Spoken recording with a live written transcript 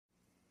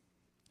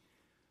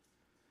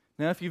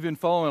Now, if you've been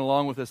following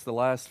along with us the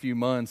last few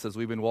months as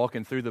we've been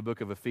walking through the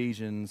book of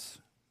Ephesians,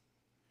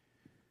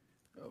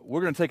 we're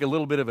going to take a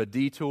little bit of a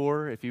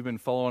detour. If you've been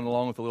following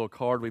along with the little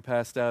card we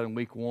passed out in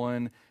week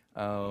 1,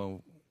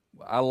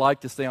 I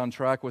like to stay on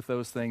track with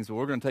those things, but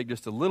we're going to take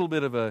just a little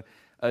bit of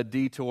a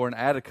detour and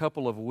add a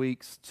couple of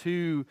weeks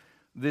to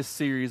this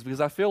series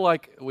because I feel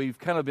like we've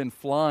kind of been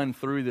flying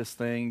through this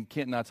thing.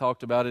 Kent and I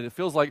talked about it. It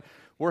feels like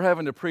we're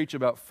having to preach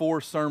about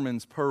 4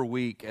 sermons per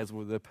week as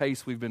with the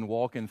pace we've been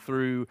walking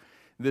through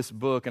this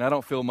book, and I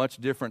don't feel much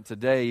different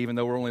today, even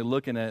though we're only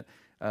looking at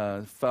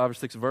 5 or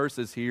 6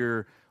 verses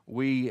here.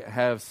 We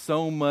have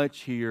so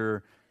much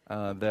here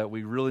that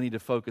we really need to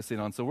focus in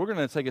on. So we're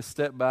going to take a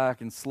step back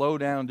and slow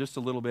down just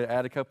a little bit,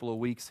 add a couple of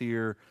weeks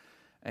here,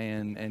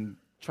 and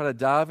try to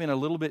dive in a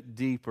little bit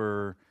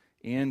deeper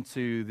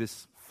into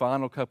this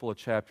final couple of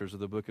chapters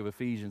of the book of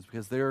Ephesians,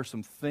 because there are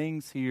some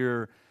things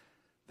here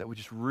that we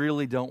just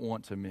really don't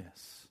want to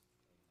miss.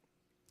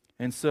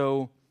 And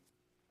so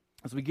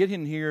as we get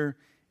in here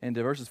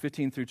into verses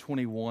 15 through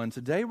 21,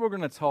 today we're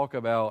going to talk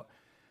about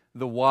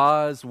the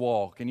wise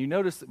walk. And you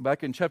notice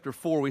back in chapter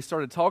 4, we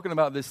started talking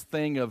about this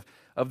thing of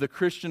the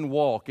Christian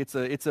walk. It's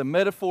a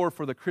metaphor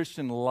for the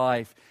Christian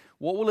life.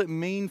 What will it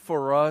mean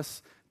for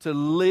us to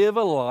live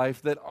a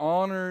life that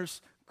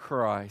honors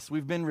Christ?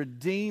 We've been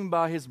redeemed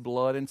by His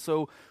blood, and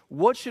so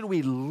what should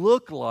we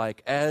look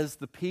like as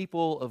the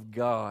people of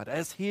God,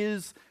 as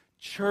His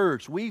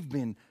church? We've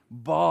been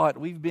bought,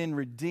 we've been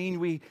redeemed,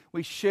 we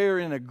share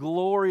in a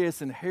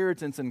glorious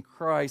inheritance in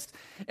Christ,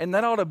 and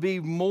that ought to be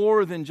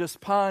more than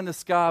just pie in the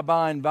sky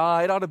by and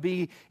by. It ought to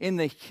be in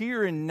the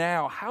here and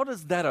now. How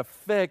does that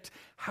affect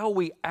how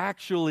we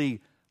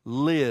actually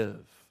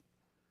live?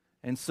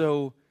 And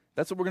so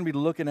that's what we're going to be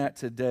looking at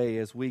today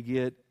as we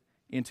get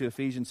into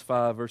Ephesians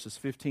 5, verses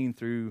 15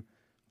 through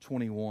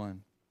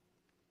 21.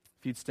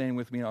 If you'd stand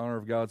with me in honor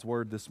of God's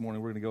Word this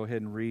morning, we're going to go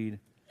ahead and read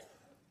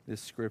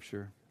this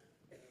scripture.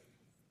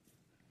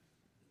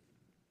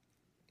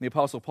 The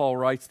Apostle Paul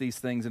writes these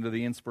things under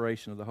the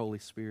inspiration of the Holy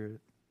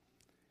Spirit.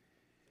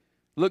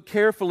 Look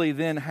carefully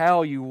then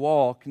how you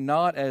walk,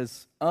 not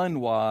as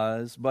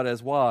unwise, but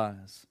as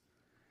wise,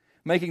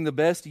 making the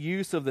best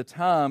use of the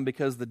time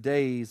because the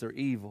days are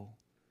evil.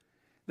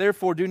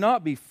 Therefore do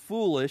not be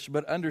foolish,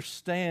 but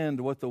understand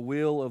what the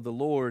will of the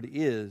Lord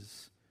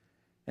is.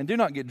 And do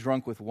not get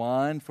drunk with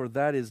wine, for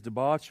that is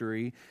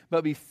debauchery,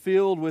 but be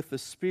filled with the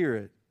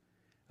Spirit,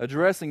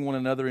 addressing one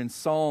another in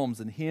psalms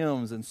and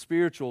hymns and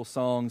spiritual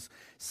songs,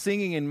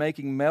 singing and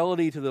making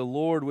melody to the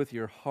Lord with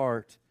your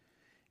heart,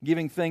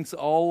 giving thanks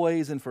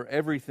always and for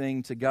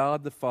everything to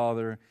God the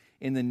Father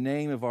in the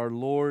name of our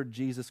Lord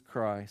Jesus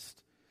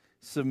Christ,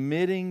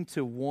 submitting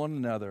to one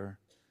another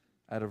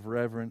out of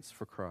reverence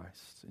for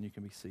Christ. And you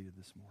can be seated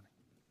this morning.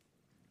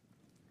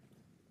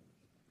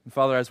 And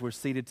Father, as we're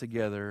seated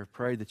together,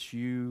 pray that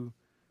you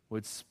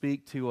would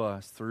speak to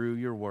us through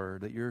your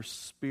word, that your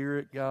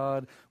Spirit,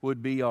 God,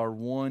 would be our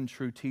one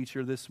true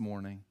teacher this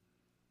morning,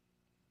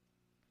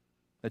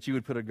 that you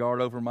would put a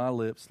guard over my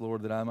lips,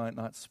 Lord, that I might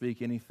not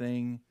speak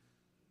anything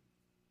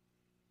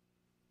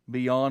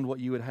beyond what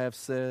you would have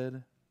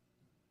said,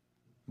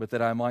 but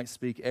that I might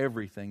speak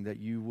everything that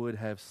you would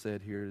have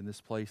said here in this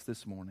place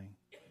this morning.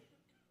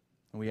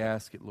 And we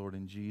ask it, Lord,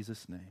 in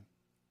Jesus' name.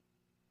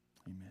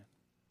 Amen.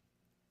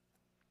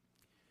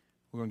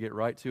 We're going to get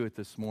right to it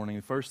this morning.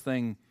 The first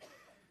thing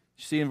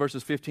you see in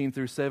verses 15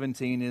 through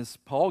 17 is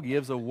Paul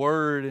gives a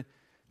word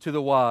to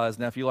the wise.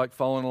 Now, if you like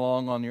following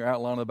along on your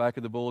outline on the back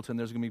of the bulletin,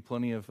 there's going to be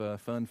plenty of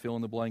fun fill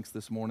in the blanks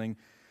this morning.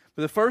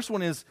 But the first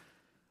one is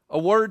a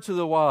word to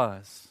the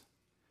wise.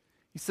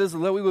 He says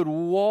that we would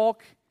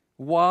walk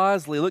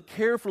wisely. Look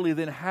carefully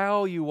then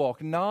how you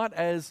walk, not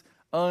as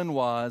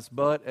unwise,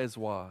 but as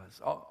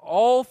wise.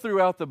 All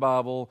throughout the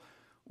Bible,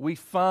 we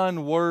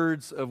find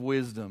words of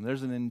wisdom.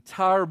 There's an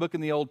entire book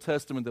in the Old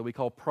Testament that we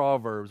call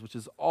Proverbs, which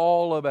is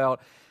all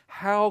about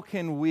how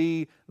can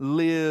we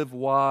live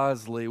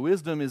wisely.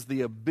 Wisdom is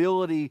the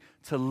ability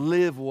to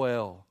live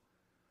well.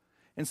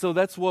 And so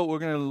that's what we're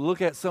going to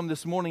look at some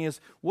this morning is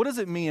what does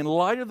it mean in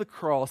light of the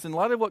cross, in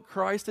light of what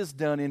Christ has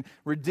done in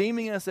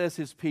redeeming us as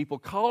His people,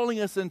 calling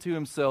us into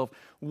Himself,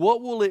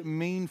 what will it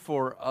mean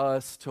for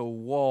us to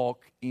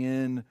walk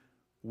in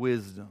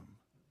wisdom?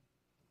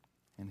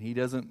 And he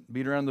doesn't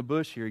beat around the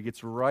bush here. He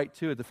gets right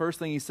to it. The first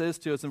thing he says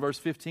to us in verse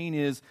 15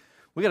 is,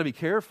 we got to be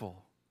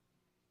careful.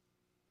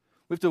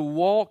 We have to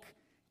walk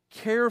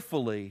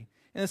carefully.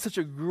 And it's such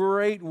a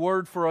great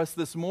word for us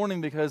this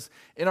morning because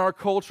in our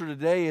culture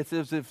today, it's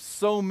as if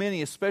so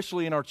many,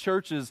 especially in our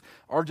churches,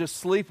 are just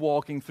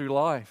sleepwalking through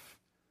life.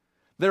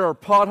 There are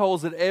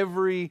potholes at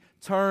every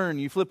turn.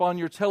 You flip on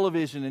your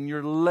television and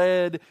you're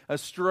led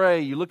astray.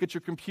 You look at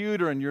your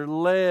computer and you're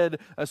led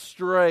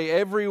astray.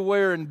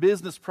 Everywhere in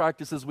business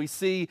practices, we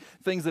see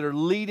things that are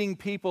leading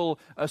people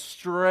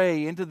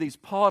astray into these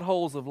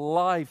potholes of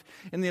life.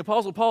 And the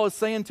Apostle Paul is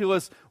saying to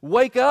us,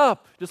 wake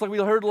up, just like we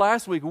heard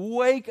last week.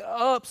 Wake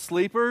up,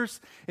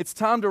 sleepers. It's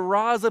time to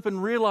rise up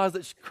and realize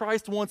that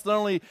Christ wants not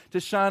only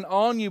to shine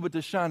on you, but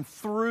to shine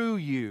through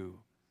you.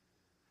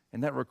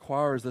 And that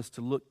requires us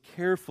to look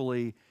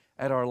carefully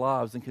at our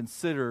lives and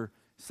consider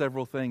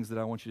several things that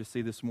I want you to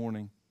see this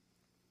morning.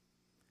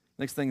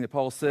 Next thing that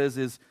Paul says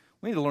is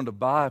we need to learn to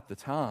buy up the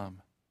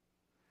time.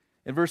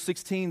 In verse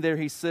 16 there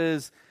he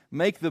says,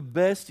 make the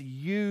best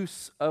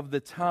use of the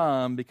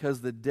time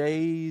because the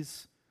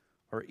days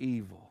are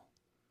evil.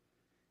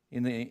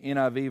 In the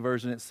NIV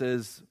version it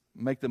says,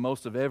 make the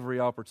most of every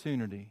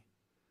opportunity.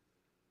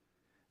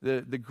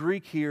 The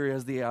Greek here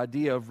has the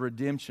idea of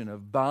redemption,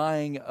 of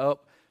buying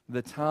up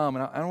the time.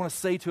 And I want to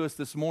say to us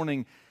this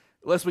morning,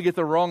 lest we get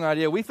the wrong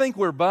idea, we think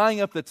we're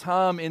buying up the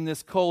time in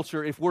this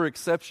culture if we're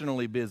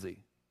exceptionally busy.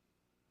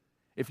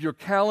 If your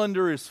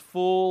calendar is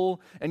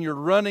full and you're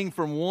running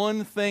from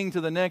one thing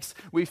to the next,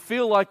 we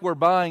feel like we're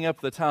buying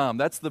up the time.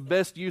 That's the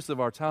best use of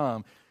our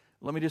time.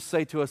 Let me just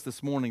say to us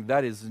this morning,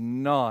 that is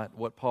not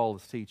what Paul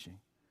is teaching.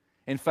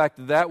 In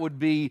fact, that would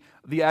be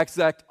the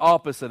exact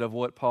opposite of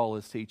what Paul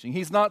is teaching.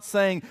 He's not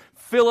saying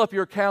fill up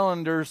your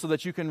calendar so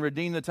that you can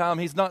redeem the time.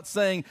 He's not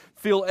saying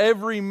fill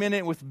every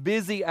minute with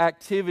busy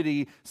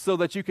activity so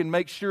that you can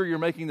make sure you're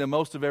making the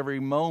most of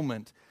every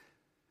moment.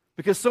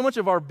 Because so much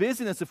of our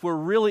busyness, if we're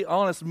really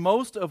honest,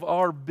 most of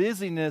our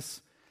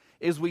busyness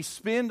is we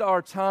spend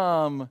our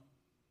time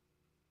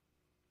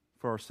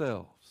for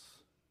ourselves.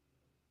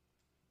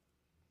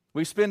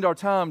 We spend our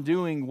time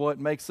doing what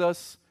makes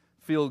us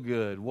feel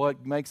good,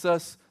 what makes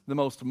us the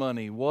most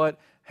money, what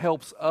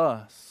helps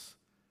us.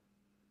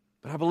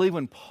 But I believe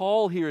when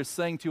Paul here is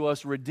saying to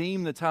us,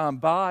 redeem the time,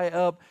 buy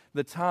up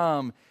the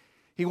time,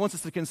 he wants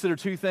us to consider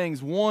two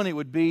things. One, it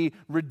would be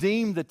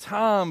redeem the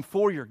time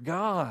for your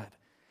God.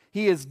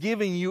 He is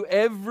giving you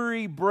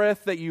every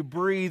breath that you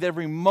breathe,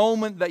 every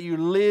moment that you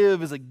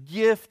live is a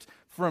gift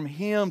from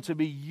Him to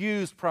be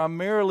used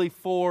primarily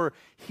for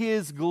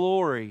His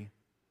glory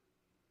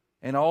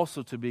and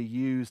also to be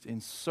used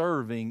in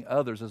serving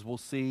others, as we'll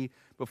see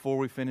before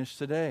we finish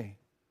today.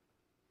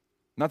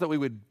 Not that we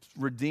would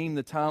redeem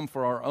the time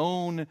for our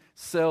own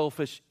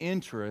selfish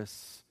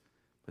interests,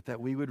 but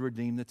that we would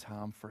redeem the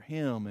time for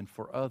Him and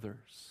for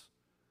others.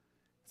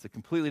 It's a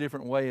completely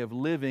different way of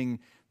living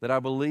that I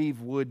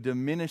believe would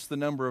diminish the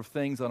number of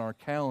things on our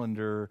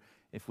calendar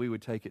if we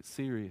would take it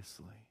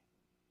seriously.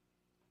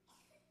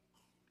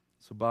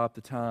 So buy up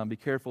the time. Be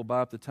careful,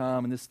 buy up the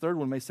time. And this third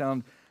one may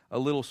sound a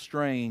little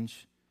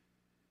strange,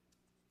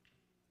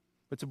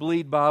 but to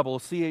bleed Bible,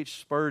 C.H.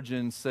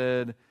 Spurgeon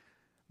said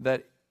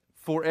that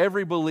for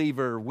every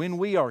believer, when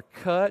we are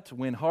cut,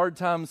 when hard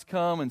times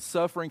come and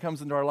suffering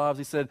comes into our lives,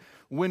 he said,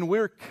 when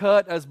we're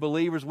cut as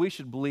believers, we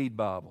should bleed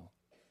Bible.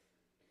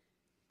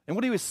 And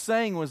what he was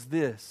saying was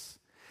this,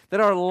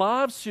 that our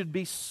lives should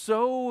be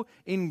so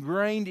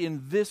ingrained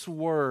in this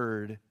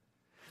word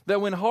that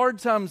when hard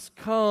times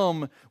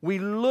come, we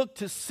look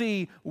to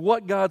see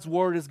what God's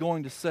word is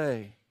going to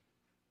say.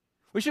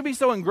 We should be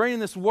so ingrained in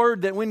this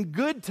word that when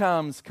good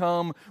times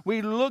come,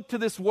 we look to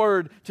this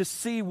word to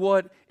see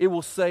what it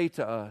will say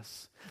to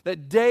us.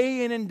 That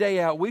day in and day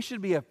out, we should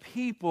be a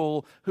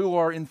people who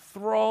are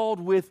enthralled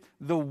with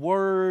the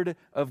Word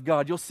of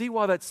God. You'll see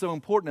why that's so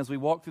important as we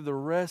walk through the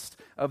rest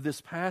of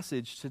this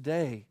passage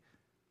today.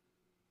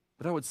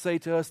 But I would say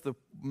to us, the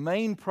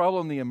main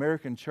problem in the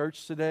American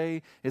church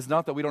today is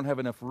not that we don't have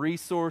enough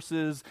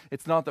resources.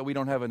 It's not that we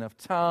don't have enough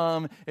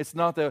time. It's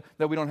not that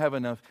we don't have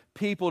enough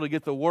people to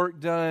get the work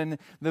done.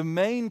 The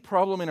main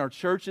problem in our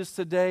churches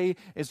today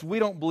is we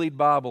don't bleed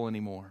Bible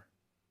anymore.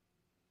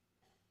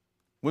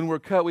 When we're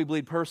cut, we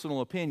bleed personal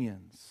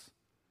opinions.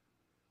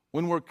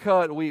 When we're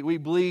cut, we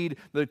bleed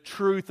the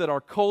truth that our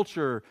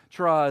culture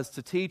tries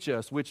to teach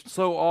us, which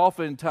so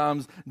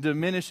oftentimes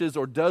diminishes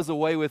or does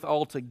away with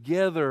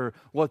altogether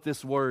what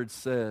this word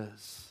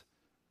says.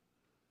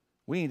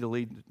 We need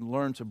to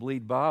learn to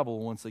bleed Bible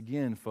once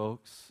again,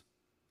 folks.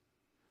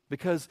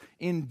 Because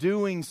in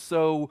doing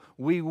so,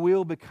 we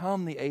will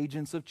become the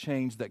agents of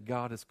change that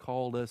God has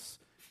called us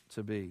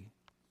to be.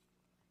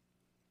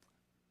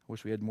 I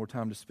wish we had more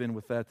time to spend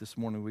with that this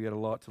morning. We got a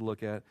lot to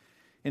look at.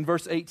 In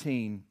verse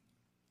 18,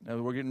 now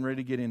we're getting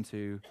ready to get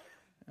into,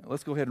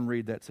 let's go ahead and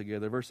read that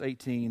together. Verse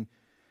 18,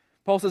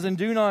 Paul says, "And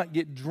do not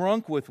get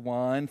drunk with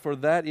wine, for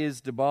that is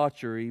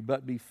debauchery,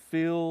 but be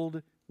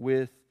filled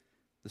with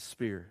the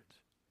Spirit."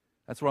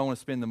 That's where I want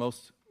to spend the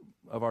most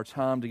of our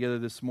time together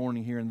this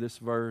morning here in this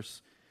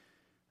verse.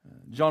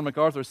 John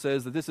MacArthur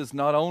says that this is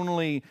not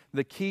only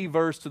the key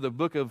verse to the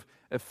book of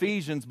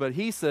Ephesians, but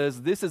he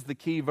says this is the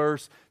key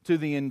verse to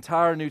the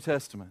entire New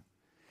Testament.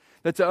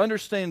 That to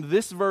understand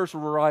this verse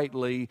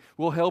rightly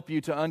will help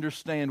you to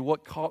understand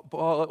what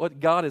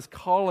God is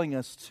calling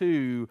us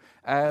to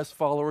as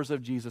followers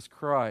of Jesus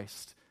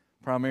Christ,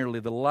 primarily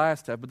the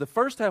last half. But the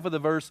first half of the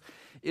verse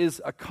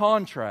is a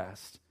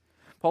contrast.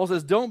 Paul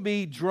says, don't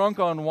be drunk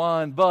on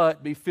wine,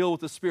 but be filled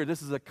with the Spirit.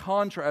 This is a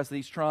contrast that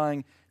he's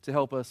trying to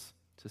help us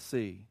to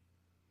see.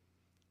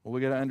 Well,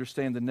 we got to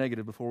understand the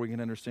negative before we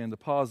can understand the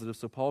positive.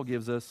 So Paul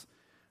gives us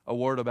a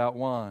word about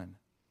wine.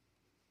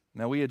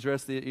 Now, we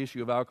addressed the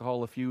issue of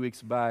alcohol a few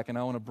weeks back, and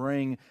I want to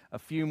bring a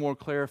few more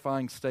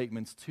clarifying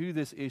statements to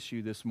this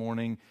issue this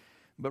morning.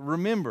 But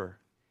remember,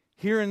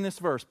 here in this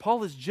verse,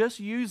 Paul is just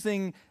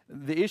using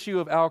the issue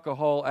of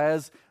alcohol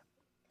as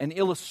an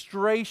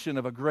illustration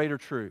of a greater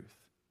truth.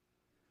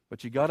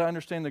 But you got to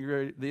understand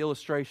the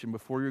illustration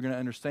before you're going to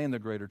understand the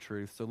greater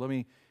truth. So let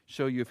me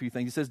show you a few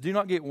things. He says, do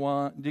not get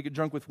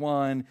drunk with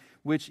wine,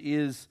 which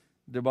is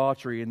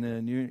debauchery. In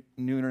the New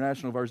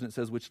International Version it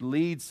says, which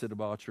leads to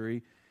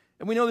debauchery.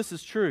 And we know this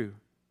is true.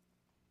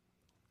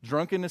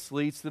 Drunkenness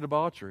leads to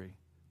debauchery.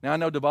 Now I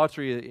know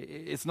debauchery,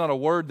 it's not a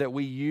word that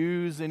we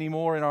use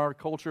anymore in our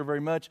culture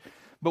very much.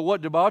 But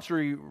what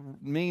debauchery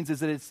means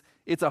is that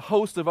it's a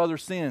host of other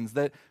sins,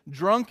 that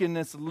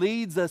drunkenness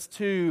leads us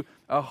to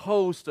a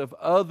host of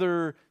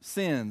other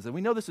sins. And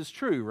we know this is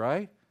true,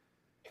 right?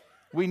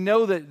 We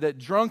know that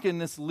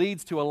drunkenness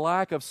leads to a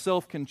lack of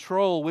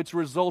self-control, which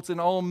results in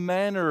all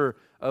manner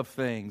of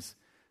things.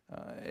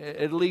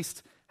 At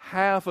least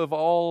half of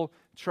all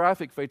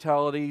traffic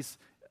fatalities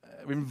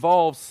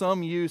involve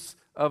some use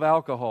of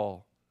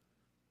alcohol.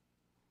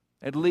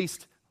 At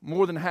least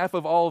more than half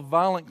of all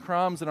violent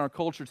crimes in our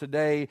culture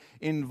today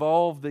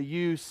involve the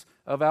use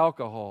of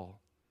alcohol.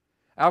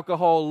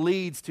 Alcohol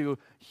leads to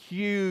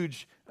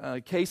huge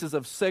cases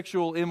of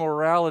sexual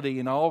immorality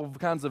in all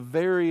kinds of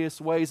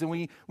various ways. And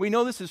we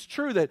know this is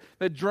true,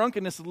 that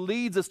drunkenness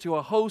leads us to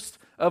a host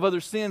of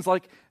other sins.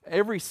 Like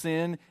every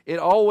sin, it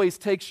always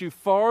takes you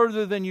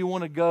farther than you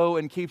want to go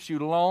and keeps you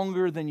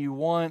longer than you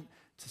want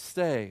to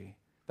stay.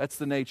 That's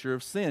the nature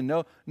of sin.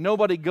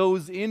 Nobody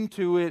goes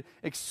into it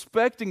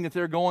expecting that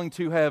they're going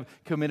to have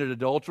committed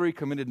adultery,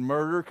 committed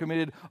murder,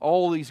 committed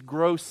all these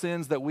gross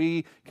sins that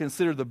we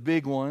consider the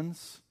big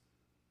ones.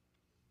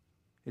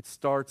 It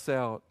starts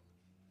out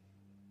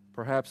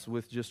perhaps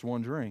with just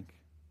one drink.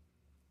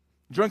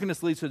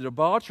 Drunkenness leads to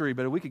debauchery,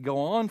 but we could go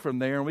on from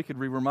there and we could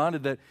be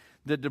reminded that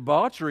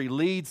debauchery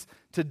leads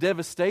to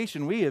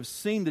devastation. We have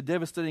seen the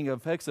devastating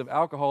effects of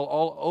alcohol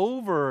all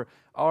over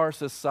our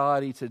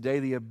society today.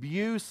 The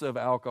abuse of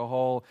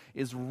alcohol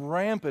is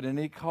rampant and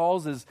it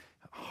causes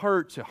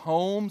hurt to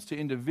homes, to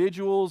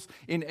individuals.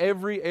 In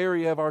every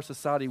area of our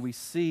society we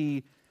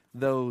see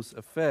those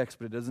effects,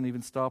 but it doesn't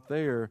even stop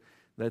there,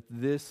 that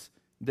this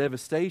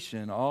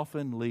devastation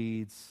often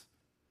leads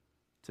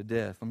to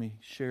death. Let me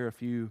share a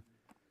few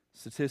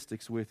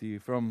statistics with you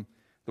from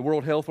the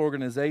World Health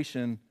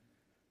Organization.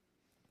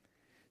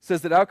 It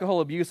says that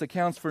alcohol abuse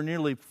accounts for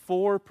nearly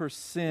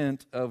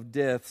 4% of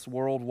deaths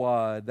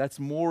worldwide. That's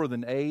more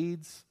than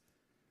AIDS,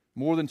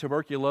 more than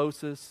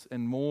tuberculosis,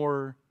 and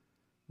more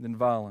than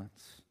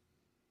violence.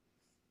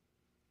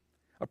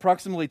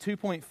 Approximately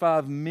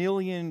 2.5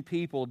 million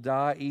people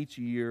die each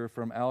year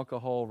from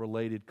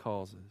alcohol-related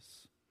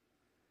causes.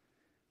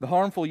 The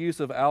harmful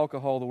use of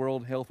alcohol, the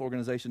World Health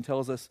Organization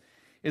tells us,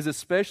 is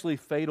especially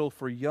fatal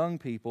for young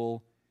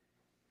people.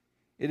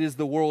 It is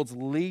the world's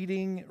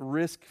leading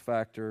risk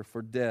factor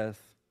for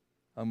death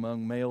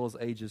among males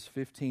ages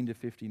 15 to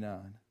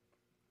 59.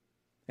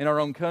 In our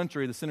own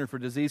country, the Center for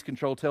Disease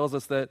Control tells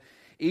us that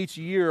each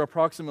year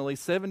approximately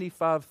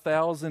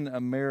 75,000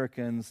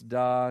 Americans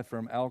die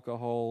from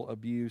alcohol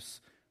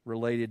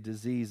abuse-related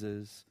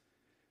diseases.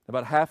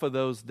 About half of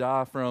those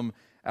die from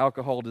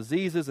alcohol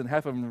diseases and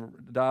half of them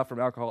die from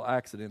alcohol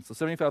accidents. So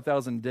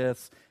 75,000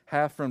 deaths,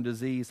 half from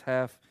disease,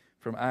 half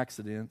from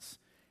accidents.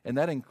 And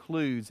that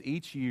includes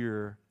each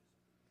year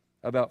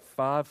about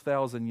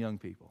 5,000 young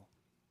people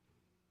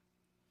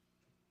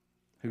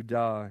who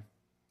die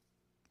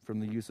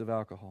from the use of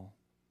alcohol.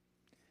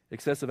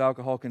 Excessive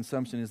alcohol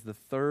consumption is the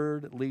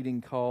third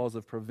leading cause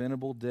of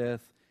preventable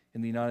death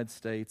in the United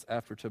States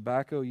after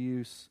tobacco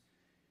use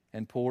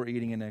and poor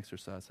eating and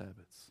exercise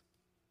habits.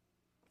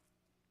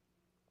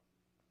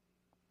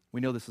 We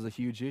know this is a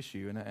huge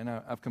issue, and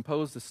I've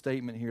composed a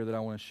statement here that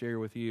I want to share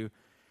with you.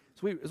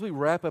 As we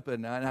wrap up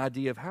an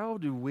idea of how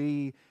do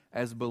we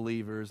as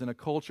believers in a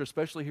culture,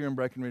 especially here in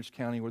Breckenridge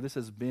County, where this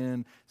has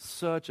been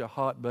such a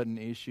hot-button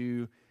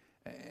issue,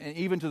 and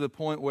even to the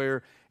point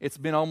where it's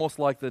been almost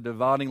like the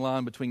dividing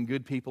line between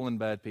good people and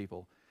bad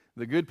people.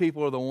 The good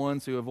people are the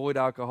ones who avoid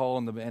alcohol,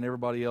 and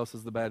everybody else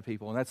is the bad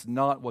people. And that's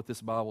not what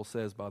this Bible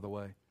says, by the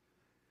way.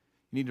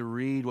 You need to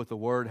read what the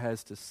Word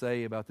has to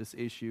say about this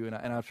issue.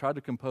 And I've tried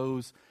to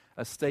compose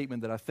a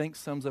statement that I think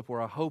sums up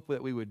where I hope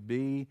that we would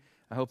be.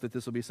 I hope that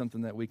this will be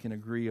something that we can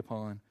agree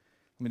upon.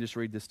 Let me just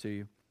read this to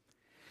you.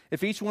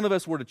 If each one of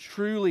us were to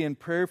truly and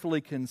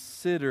prayerfully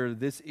consider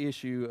this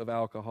issue of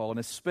alcohol, and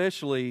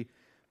especially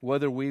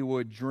whether we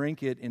would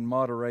drink it in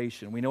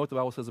moderation. We know what the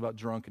Bible says about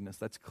drunkenness.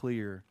 That's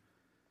clear.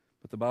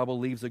 But the Bible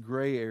leaves a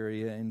gray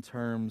area in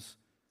terms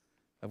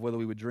of whether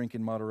we would drink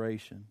in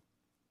moderation.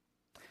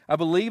 I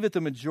believe that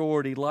the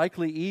majority,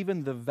 likely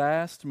even the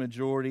vast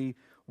majority,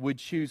 would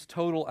choose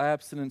total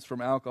abstinence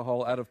from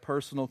alcohol out of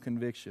personal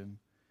conviction,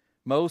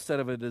 most out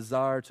of a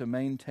desire to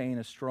maintain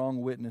a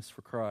strong witness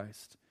for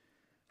Christ.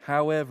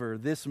 However,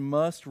 this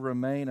must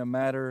remain a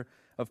matter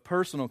of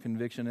personal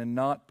conviction and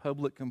not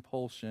public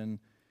compulsion,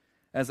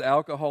 as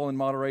alcohol in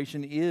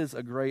moderation is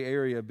a gray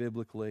area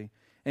biblically,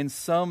 and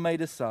some may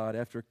decide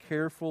after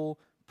careful,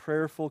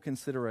 prayerful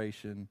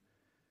consideration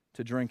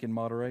to drink in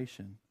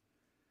moderation.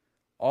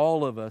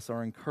 All of us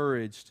are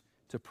encouraged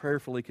to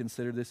prayerfully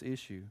consider this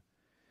issue,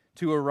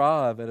 to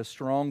arrive at a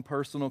strong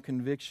personal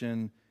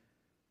conviction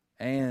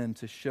and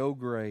to show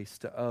grace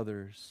to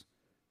others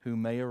who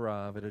may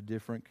arrive at a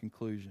different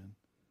conclusion.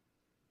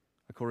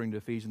 According to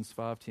Ephesians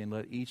 5:10,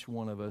 let each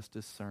one of us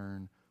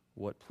discern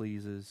what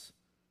pleases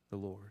the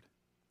Lord.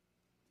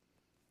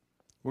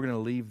 We're going to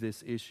leave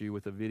this issue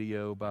with a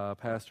video by a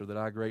pastor that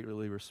I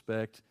greatly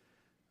respect.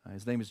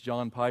 His name is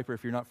John Piper.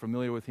 If you're not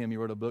familiar with him, he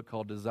wrote a book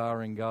called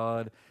Desiring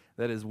God.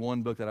 That is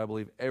one book that I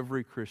believe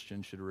every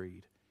Christian should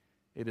read.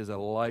 It is a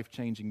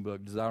life-changing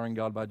book, Desiring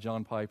God by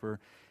John Piper.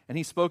 And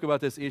he spoke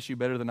about this issue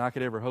better than I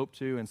could ever hope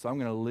to. And so I'm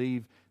going to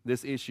leave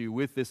this issue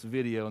with this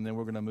video, and then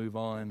we're going to move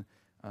on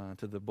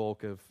to the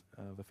bulk of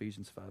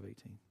Ephesians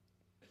 5:18.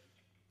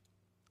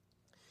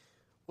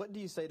 What do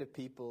you say to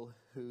people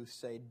who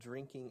say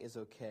drinking is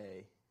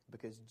okay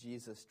because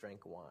Jesus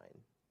drank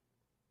wine?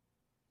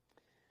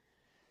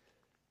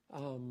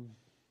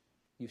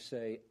 You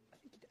say,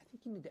 I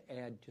think you need to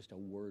add just a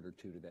word or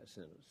two to that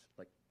sentence,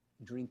 like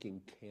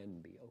drinking can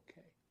be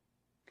okay.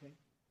 Okay?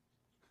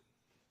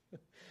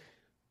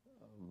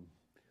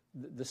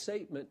 The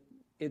statement,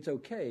 it's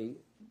okay,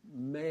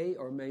 may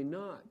or may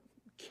not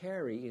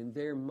carry in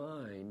their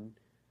mind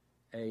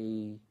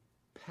a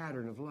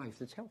pattern of life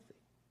that's healthy.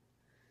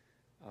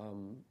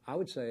 I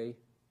would say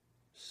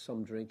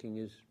some drinking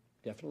is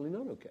definitely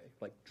not okay,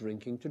 like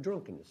drinking to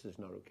drunkenness is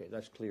not okay.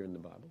 That's clear in the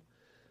Bible.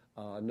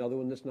 Another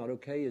one that's not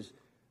okay is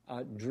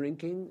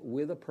drinking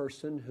with a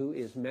person who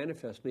is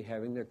manifestly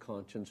having their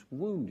conscience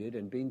wounded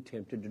and being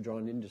tempted to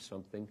drawn into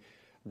something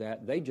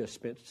that they just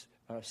spent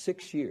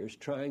 6 years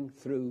trying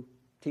through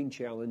Teen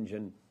Challenge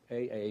and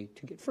AA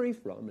to get free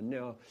from, and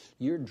now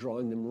you're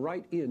drawing them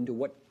right into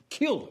what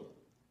killed them.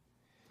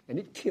 And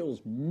it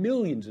kills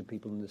millions of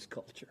people in this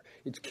culture.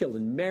 It's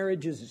killing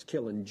marriages, it's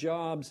killing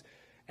jobs.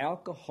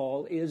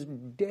 Alcohol is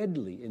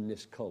deadly in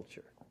this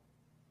culture.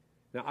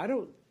 Now,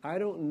 I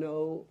don't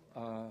know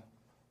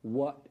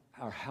what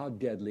or how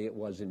deadly it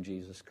was in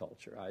Jesus'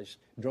 culture.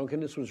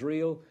 Drunkenness was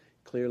real.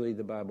 Clearly,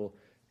 the Bible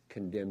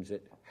condemns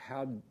it.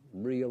 How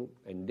real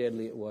and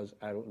deadly it was,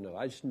 I don't know.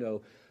 I just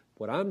know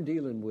what I'm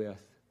dealing with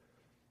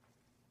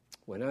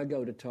when I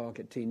go to talk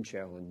at Teen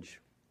Challenge,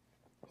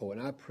 or when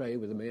I pray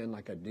with a man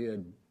like I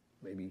did,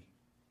 maybe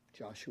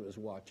Joshua's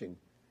watching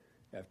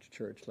after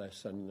church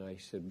last Sunday night.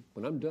 He said,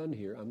 when I'm done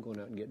here, I'm going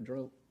out and get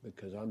drunk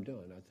because I'm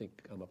done. I think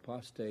I'm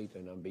apostate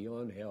and I'm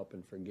beyond help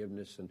and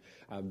forgiveness, and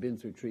I've been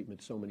through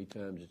treatment so many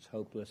times it's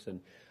hopeless.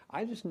 And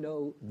I just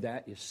know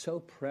that is so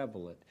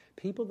prevalent.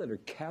 People that are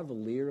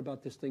cavalier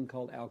about this thing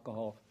called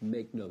alcohol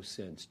make no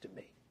sense to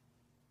me.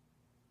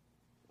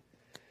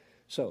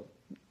 So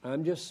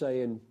I'm just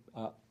saying,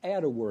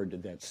 add a word to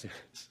that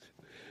sentence.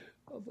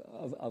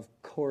 Of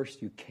course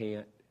you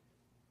can't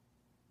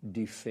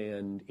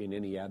defend in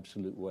any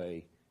absolute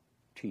way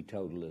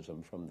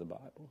teetotalism from the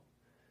Bible.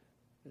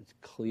 It's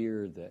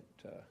clear that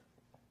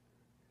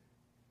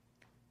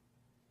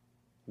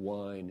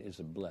wine is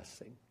a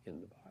blessing in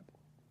the Bible.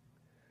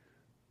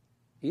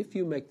 If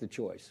you make the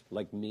choice,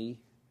 like me,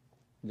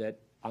 that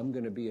I'm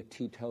going to be a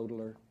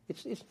teetotaler,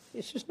 it's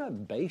just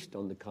not based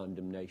on the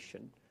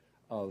condemnation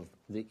of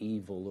the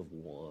evil of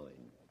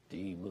wine,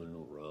 demon,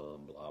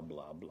 rum, blah,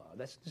 blah, blah.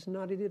 That's just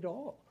not it at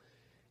all.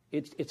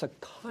 It's a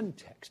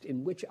context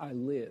in which I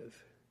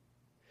live.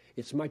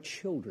 It's my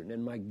children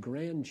and my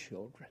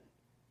grandchildren.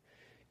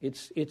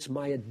 It's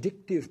my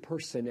addictive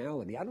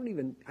personality. I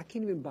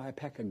can't even buy a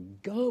pack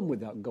of gum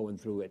without going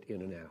through it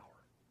in an hour.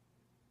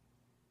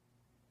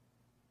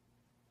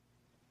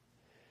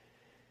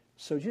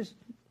 So just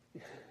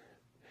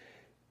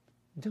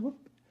don't.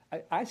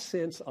 I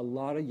sense a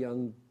lot of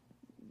young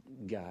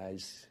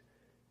guys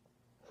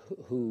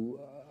who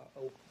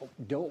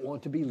don't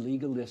want to be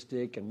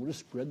legalistic and want to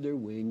spread their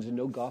wings and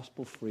know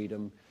gospel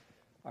freedom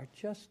are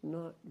just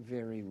not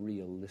very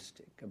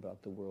realistic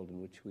about the world in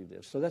which we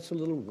live. So that's a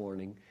little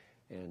warning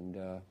and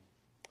a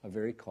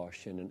very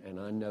caution. And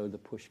I know the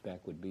pushback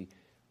would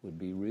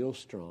be real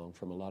strong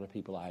from a lot of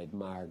people I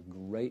admire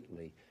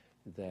greatly,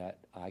 that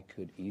I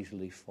could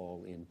easily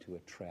fall into a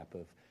trap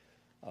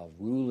of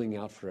ruling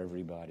out for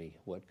everybody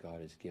what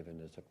God has given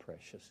as a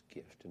precious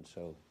gift. And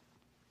so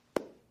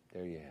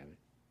there you have it.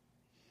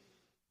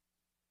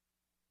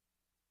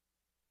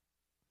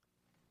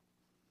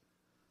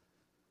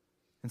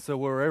 And so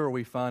wherever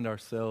we find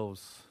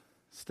ourselves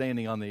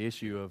standing on the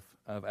issue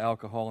of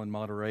alcohol in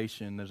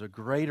moderation, there's a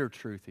greater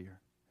truth here.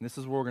 And this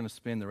is where we're going to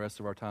spend the rest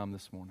of our time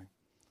this morning.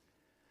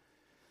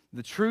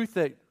 The truth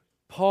that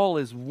Paul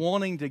is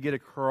wanting to get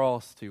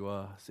across to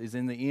us is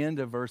in the end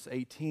of verse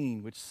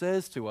 18, which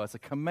says to us, a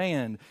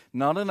command,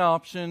 not an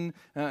option.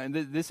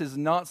 This is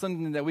not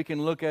something that we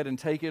can look at and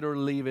take it or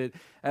leave it.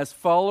 As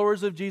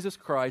followers of Jesus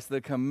Christ,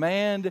 the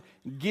command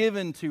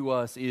given to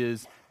us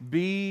is,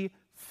 be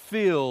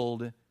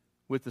filled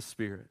with the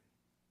Spirit.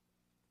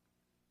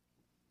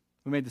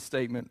 We made the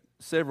statement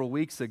several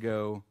weeks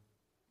ago,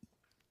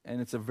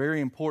 and it's a very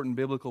important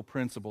biblical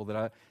principle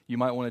that you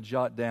might want to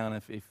jot down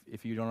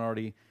if you don't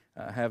already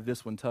have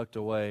this one tucked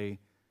away.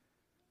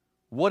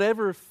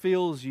 Whatever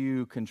fills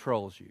you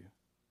controls you.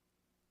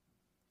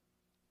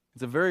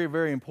 It's a very,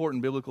 very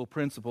important biblical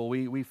principle.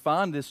 We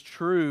find this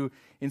true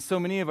in so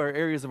many of our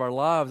areas of our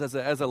lives.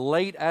 As a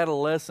late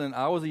adolescent,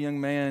 I was a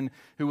young man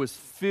who was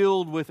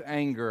filled with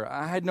anger.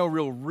 I had no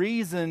real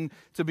reason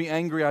to be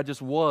angry, I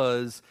just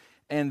was,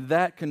 and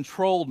that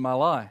controlled my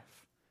life.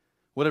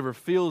 Whatever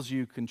fills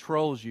you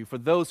controls you. For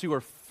those who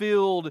are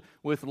filled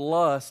with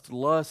lust,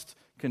 lust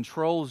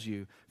controls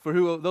you.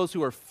 For those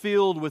who are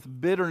filled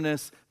with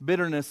bitterness,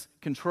 bitterness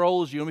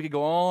controls you. And we could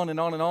go on and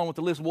on and on with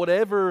the list.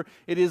 Whatever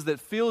it is that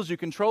fills you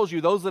controls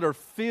you. Those that are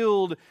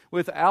filled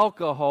with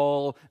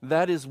alcohol,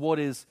 that is what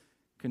is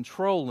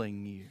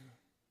controlling you.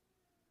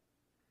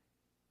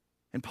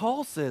 And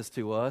Paul says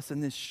to us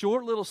in this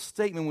short little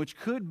statement, which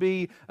could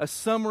be a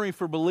summary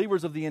for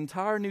believers of the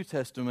entire New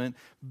Testament,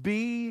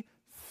 be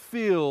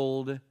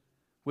filled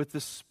with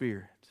the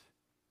Spirit.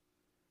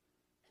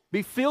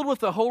 Be filled with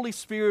the Holy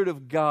Spirit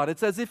of God.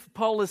 It's as if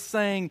Paul is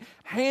saying,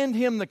 hand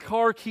Him the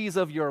car keys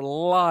of your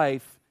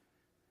life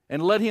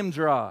and let Him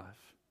drive.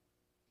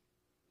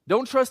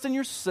 Don't trust in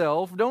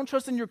yourself. Don't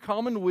trust in your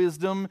common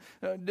wisdom.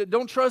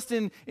 Don't trust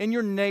in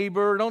your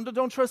neighbor.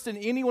 Don't trust in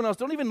anyone else.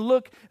 Don't even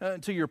look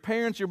to your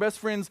parents, your best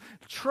friends.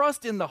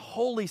 Trust in the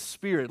Holy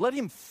Spirit. Let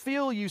Him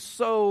fill you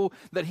so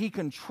that He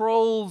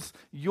controls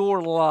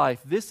your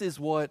life. This is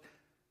what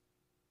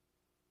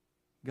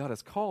God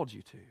has called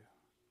you to.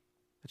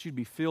 That you'd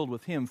be filled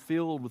with Him,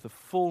 filled with the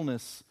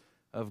fullness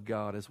of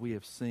God, as we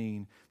have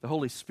seen. The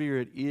Holy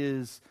Spirit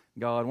is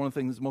God. One of the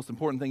things, most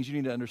important things you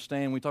need to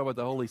understand when we talk about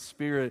the Holy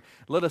Spirit,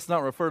 let us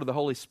not refer to the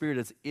Holy Spirit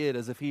as it,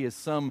 as if He is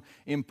some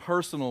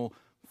impersonal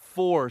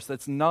force.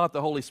 That's not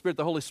the Holy Spirit.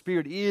 The Holy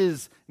Spirit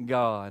is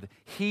God.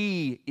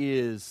 He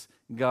is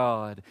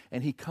God,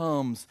 and He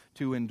comes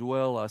to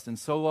indwell us. And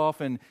so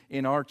often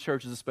in our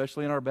churches,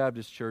 especially in our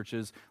Baptist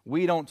churches,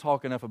 we don't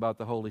talk enough about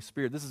the Holy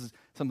Spirit. This is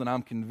something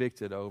I'm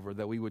convicted over,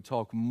 that we would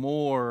talk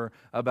more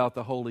about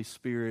the Holy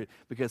Spirit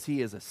because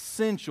He is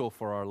essential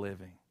for our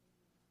living.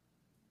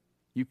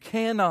 You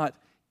cannot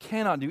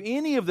do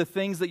any of the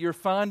things that you're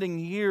finding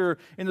here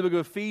in the book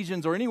of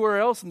Ephesians or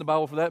anywhere else in the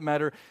Bible for that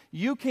matter.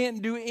 You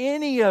can't do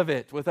any of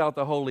it without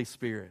the Holy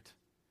Spirit.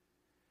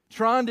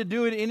 Trying to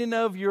do it in and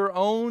of your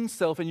own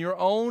self and your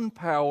own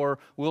power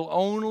will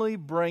only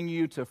bring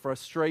you to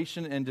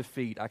frustration and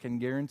defeat. I can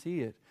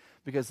guarantee it.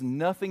 Because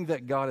nothing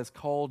that God has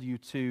called you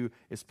to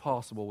is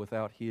possible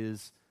without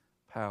His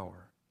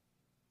power.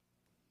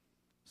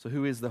 So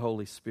who is the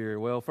Holy Spirit?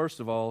 Well, first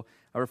of all,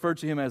 I refer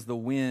to Him as the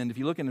wind. If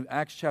you look in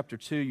Acts chapter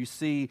 2, you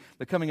see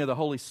the coming of the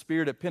Holy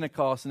Spirit at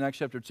Pentecost in Acts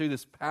chapter 2,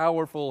 this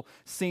powerful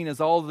scene as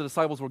all the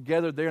disciples were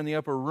gathered there in the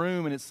upper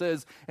room. And it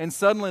says, and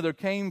suddenly there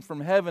came from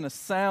heaven a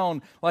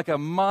sound like a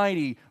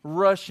mighty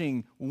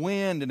rushing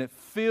wind, and it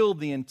filled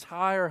the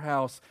entire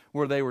house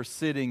where they were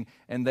sitting,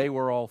 and they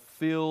were all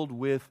filled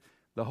with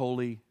the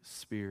Holy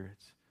Spirit.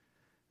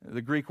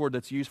 The Greek word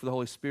that's used for the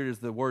Holy Spirit is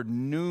the word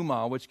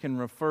pneuma, which can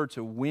refer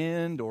to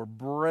wind or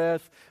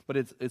breath, but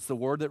it's the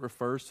word that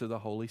refers to the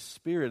Holy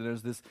Spirit. And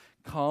there's this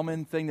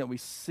common thing that we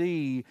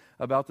see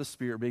about the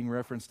Spirit being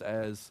referenced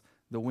as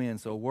the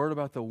wind. So a word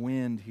about the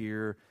wind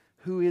here.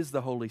 Who is the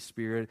Holy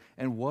Spirit,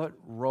 and what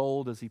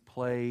role does He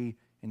play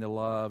in the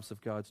lives of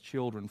God's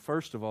children?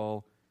 First of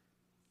all,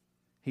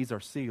 He's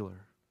our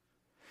sealer.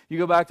 You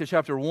go back to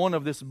chapter 1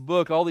 of this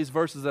book, all these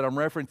verses that I'm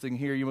referencing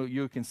here,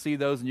 you can see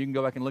those and you can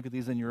go back and look at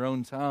these in your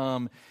own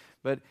time.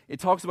 But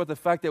it talks about the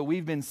fact that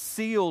we've been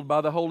sealed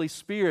by the Holy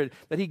Spirit,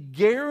 that He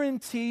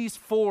guarantees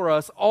for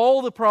us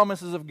all the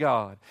promises of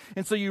God.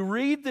 And so you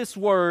read this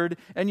word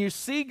and you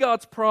see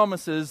God's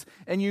promises,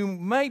 and you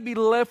might be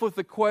left with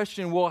the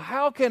question, well,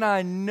 how can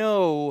I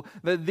know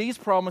that these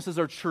promises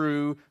are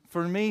true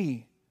for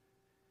me?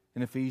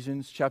 In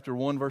Ephesians chapter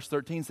 1, verse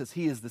 13 says,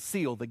 He is the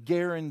seal, the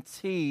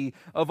guarantee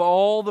of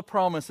all the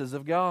promises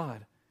of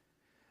God.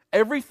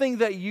 Everything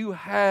that you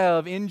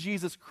have in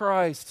Jesus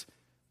Christ,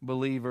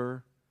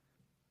 believer,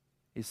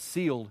 is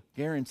sealed,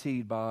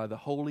 guaranteed by the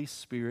Holy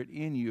Spirit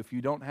in you. If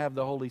you don't have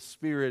the Holy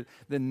Spirit,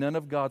 then none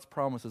of God's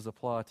promises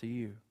apply to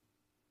you.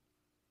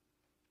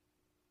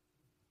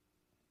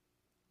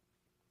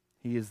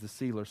 He is the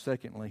sealer.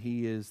 Secondly,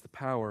 He is the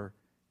power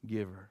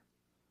giver.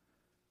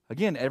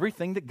 Again,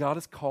 everything that God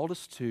has called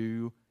us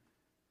to,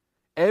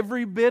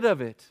 every bit of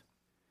it,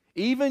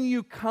 even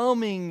you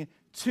coming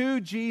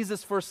to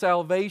Jesus for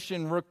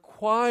salvation,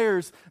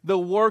 requires the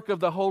work of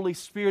the Holy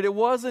Spirit. It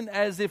wasn't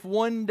as if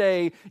one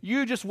day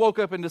you just woke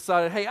up and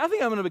decided, hey, I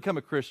think I'm going to become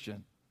a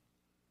Christian.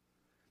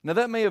 Now,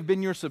 that may have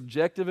been your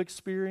subjective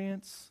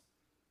experience,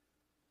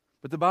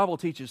 but the Bible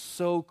teaches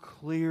so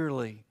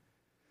clearly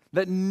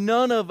that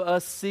none of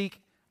us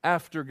seek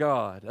after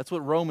God. That's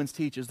what Romans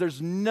teaches.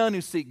 There's none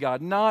who seek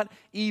God, not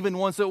even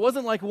one. So it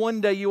wasn't like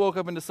one day you woke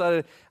up and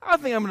decided, I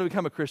think I'm going to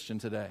become a Christian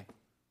today.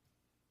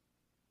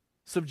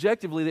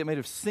 Subjectively, that may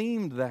have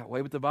seemed that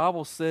way, but the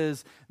Bible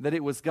says that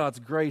it was God's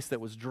grace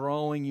that was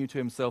drawing you to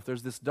Himself.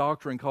 There's this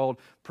doctrine called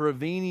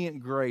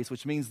prevenient grace,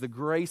 which means the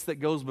grace that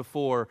goes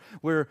before,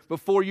 where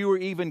before you were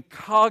even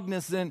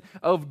cognizant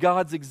of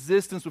God's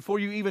existence, before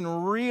you even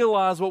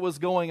realized what was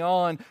going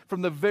on,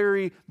 from the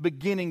very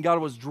beginning, God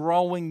was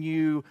drawing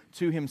you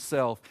to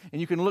Himself. And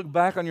you can look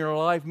back on your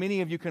life.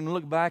 Many of you can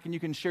look back and you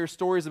can share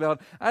stories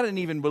about, I didn't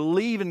even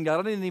believe in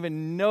God. I didn't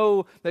even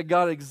know that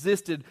God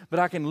existed, but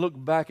I can look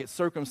back at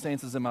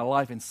circumstances in my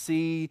life and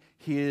see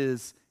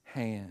His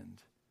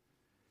hand.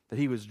 That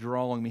He was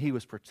drawing me, He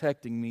was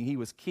protecting me, He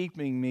was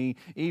keeping me,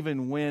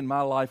 even when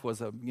my life was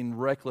in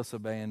reckless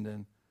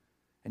abandon.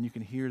 And you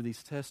can hear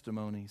these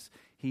testimonies.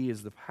 He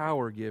is the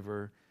power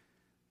giver.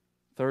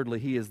 Thirdly,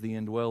 He is the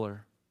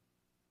indweller.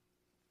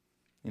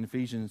 In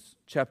Ephesians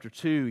chapter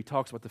 2, he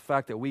talks about the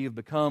fact that we have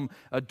become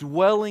a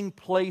dwelling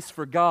place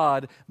for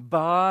God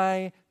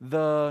by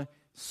the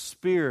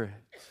Spirit.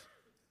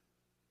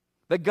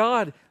 That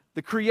God,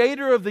 the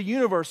creator of the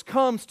universe,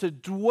 comes to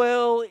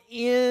dwell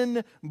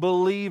in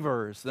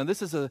believers. Now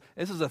this is a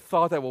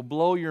thought that will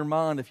blow your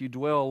mind if you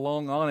dwell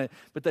long on it,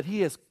 but that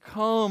He has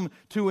come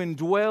to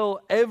indwell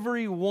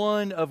every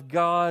one of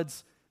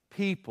God's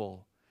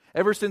people.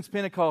 Ever since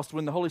Pentecost,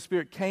 when the Holy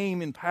Spirit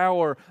came in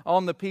power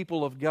on the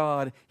people of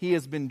God, He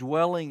has been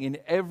dwelling in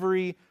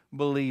every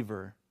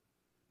believer.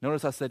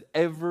 Notice I said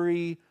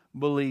every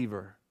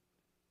believer.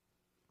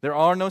 There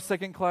are no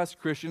second-class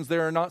Christians.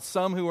 There are not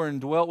some who are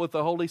indwelt with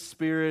the Holy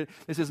Spirit.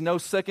 This is no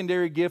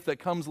secondary gift that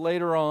comes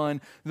later on.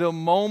 The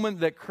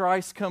moment that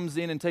Christ comes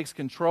in and takes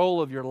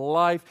control of your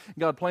life,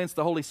 God plants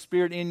the Holy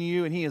Spirit in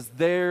you, and He is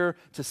there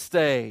to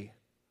stay.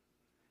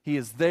 He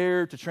is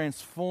there to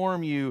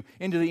transform you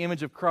into the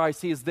image of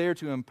Christ. He is there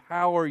to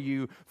empower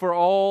you for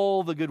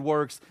all the good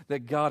works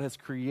that God has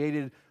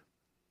created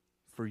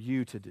for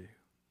you to do.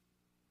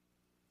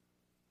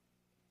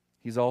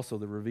 He's also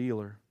the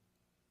revealer.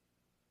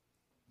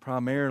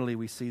 Primarily,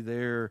 we see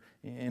there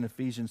in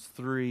Ephesians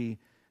 3,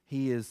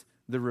 He is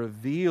the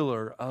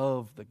revealer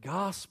of the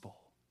gospel.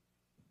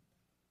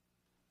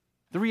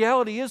 The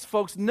reality is,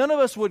 folks, none of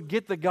us would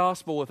get the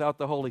gospel without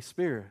the Holy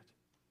Spirit.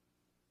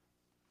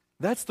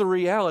 That's the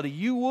reality.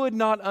 You would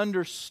not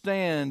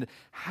understand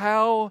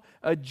how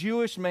a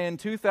Jewish man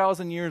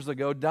 2,000 years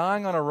ago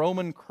dying on a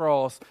Roman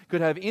cross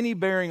could have any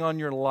bearing on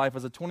your life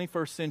as a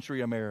 21st century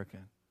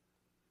American.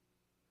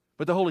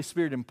 But the Holy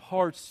Spirit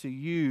imparts to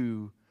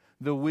you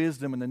the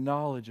wisdom and the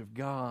knowledge of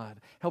God,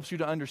 helps you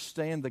to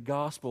understand the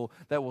gospel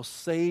that will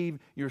save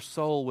your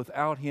soul.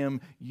 Without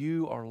Him,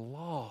 you are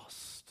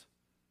lost.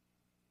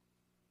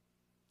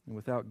 And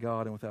without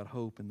God and without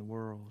hope in the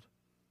world.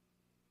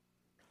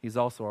 He's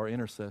also our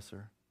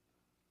intercessor.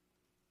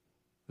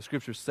 The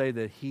Scriptures say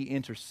that He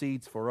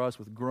intercedes for us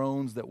with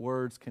groans that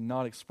words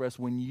cannot express.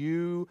 When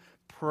you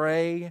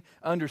pray,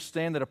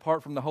 understand that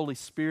apart from the Holy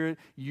Spirit,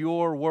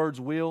 your words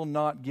will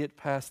not get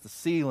past the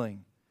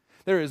ceiling.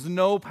 There is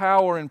no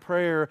power in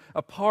prayer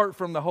apart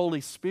from the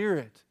Holy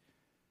Spirit.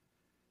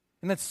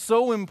 And that's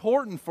so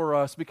important for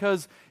us,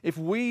 because if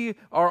we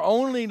are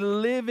only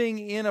living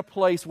in a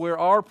place where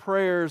our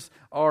prayers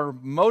are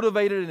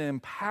motivated and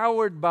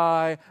empowered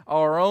by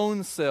our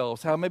own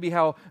selves, how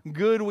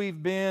good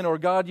we've been, or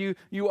God, you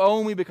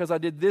owe me because I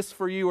did this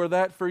for you or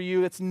that for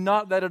you, it's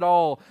not that at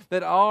all.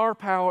 That our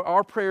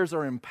prayers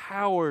are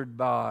empowered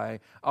by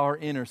our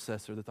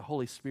intercessor, that the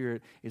Holy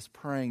Spirit is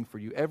praying for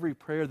you. Every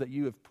prayer that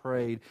you have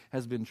prayed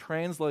has been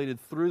translated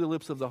through the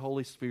lips of the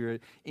Holy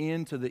Spirit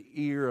into the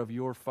ear of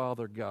your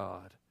Father God.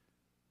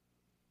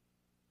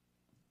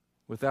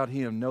 Without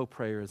Him, no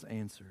prayer is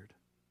answered.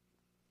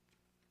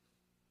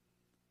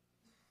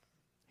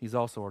 He's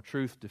also our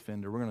truth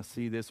defender. We're going to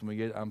see this when we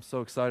get. I'm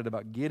so excited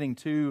about getting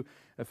to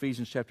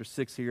Ephesians chapter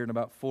 6 here in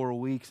about 4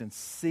 weeks and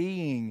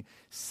seeing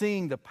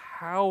the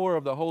power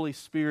of the Holy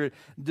Spirit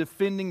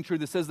defending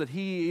truth. It says that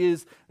He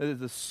is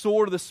the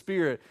sword of the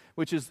Spirit,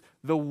 which is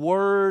the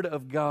Word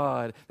of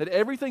God. That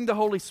everything the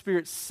Holy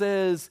Spirit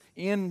says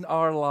in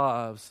our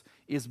lives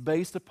is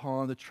based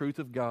upon the truth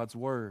of God's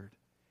Word.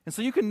 And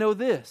so you can know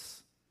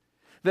this,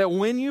 that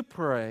when you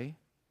pray,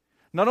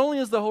 not only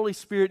is the Holy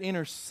Spirit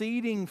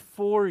interceding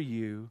for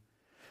you,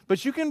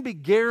 but you can be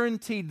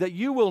guaranteed that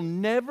you will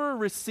never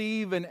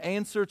receive an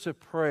answer to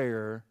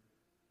prayer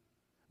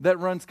that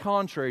runs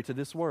contrary to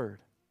this Word.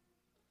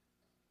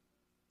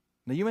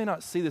 Now, you may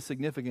not see the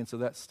significance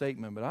of that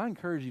statement, but I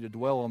encourage you to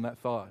dwell on that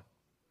thought.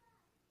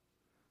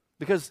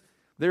 Because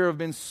there have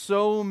been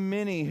so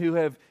many who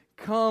have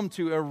come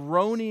to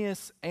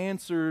erroneous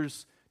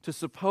answers to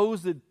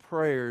supposed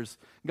prayers.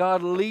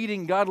 God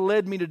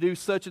led me to do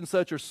such and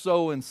such or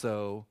so and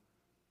so.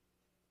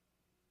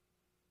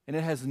 And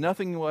it has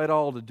nothing at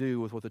all to do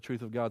with what the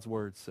truth of God's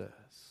Word says.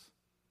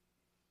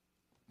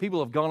 People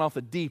have gone off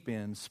the deep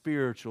end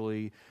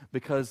spiritually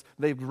because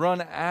they've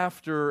run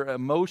after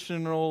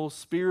emotional,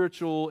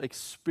 spiritual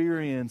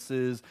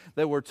experiences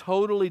that were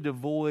totally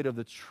devoid of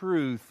the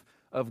truth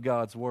of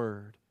God's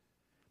Word.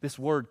 This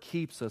Word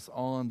keeps us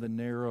on the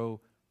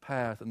narrow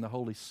path, and the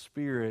Holy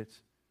Spirit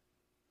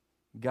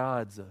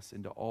guides us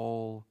into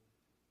all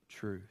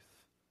truth.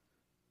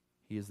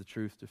 He is the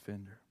truth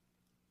defender.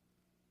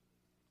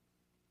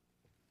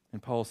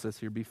 And Paul says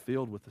here, be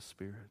filled with the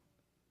Spirit.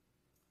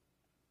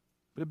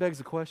 But it begs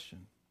the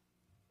question,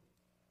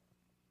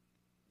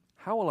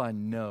 how will I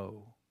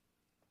know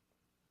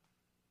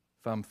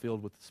if I'm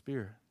filled with the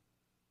Spirit?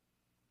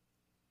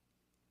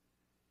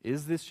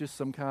 Is this just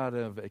some kind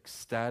of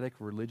ecstatic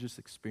religious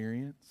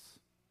experience?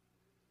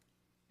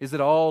 Is it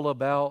all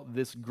about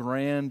this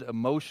grand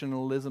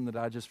emotionalism that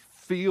I just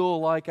feel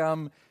like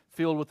I'm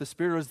filled with the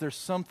Spirit? Or is there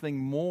something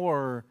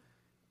more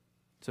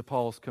to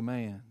Paul's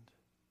command?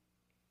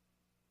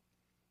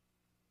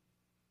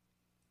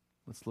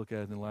 Let's look at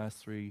it in the last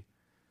 3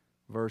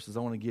 verses. I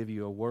want to give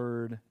you a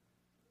word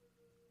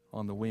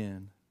on the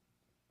win.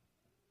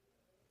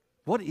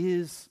 What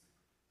is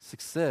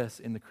success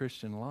in the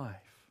Christian life?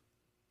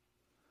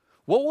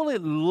 What will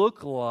it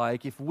look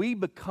like if we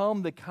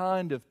become the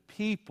kind of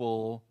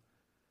people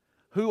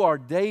who are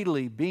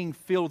daily being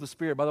filled with the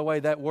Spirit? By the way,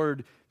 that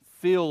word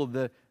filled,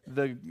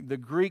 the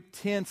Greek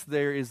tense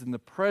there is in the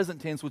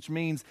present tense, which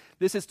means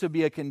this is to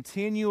be a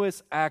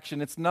continuous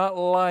action. It's not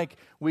like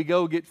we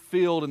go get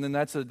filled and then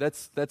that's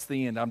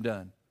the end. I'm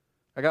done.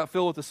 I got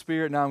filled with the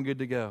Spirit, now I'm good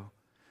to go.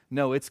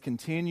 No, it's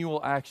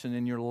continual action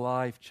in your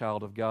life,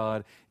 child of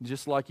God.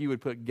 Just like you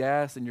would put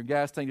gas in your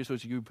gas tank, just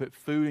like you would put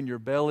food in your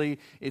belly.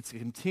 It's a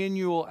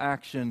continual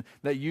action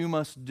that you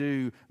must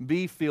do.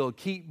 Be filled.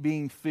 Keep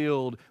being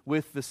filled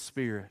with the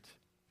Spirit.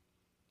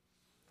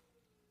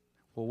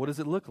 Well, what does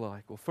it look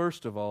like? Well,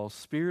 first of all,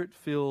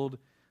 Spirit-filled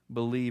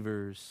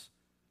believers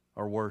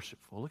are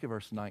worshipful. Look at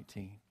verse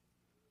 19.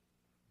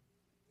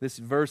 This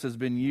verse has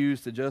been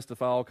used to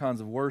justify all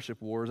kinds of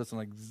worship wars. That's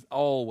not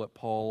all what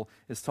Paul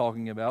is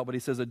talking about. But he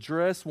says,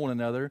 address one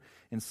another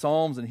in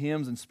psalms and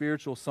hymns and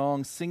spiritual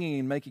songs, singing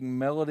and making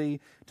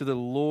melody to the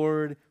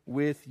Lord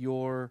with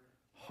your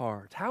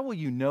heart. How will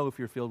you know if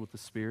you're filled with the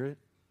Spirit?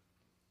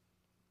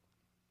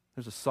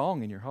 There's a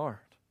song in your heart.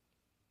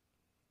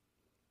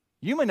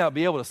 You may not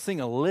be able to sing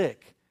a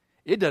lick.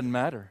 It doesn't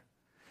matter.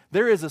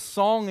 There is a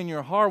song in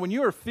your heart. When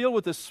you are filled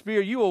with the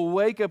Spirit, you will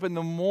wake up in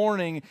the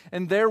morning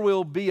and there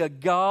will be a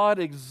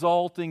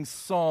God-exalting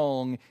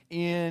song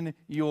in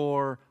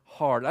your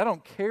heart. I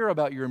don't care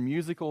about your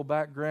musical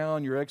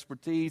background, your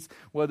expertise,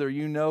 whether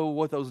you know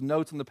what those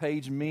notes on the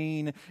page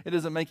mean. It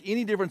doesn't make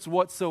any difference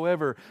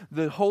whatsoever.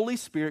 The Holy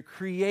Spirit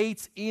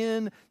creates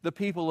in the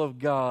people of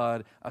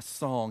God a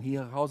song. He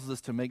causes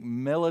us to make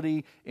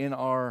melody in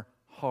our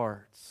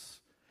hearts.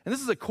 And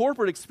this is a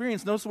corporate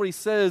experience. Notice what he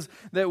says,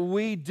 that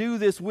we do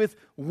this with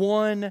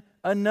one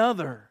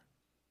another.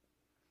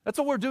 That's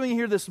what we're doing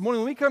here this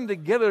morning. When we come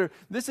together,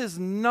 this is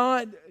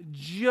not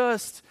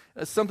just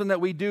something that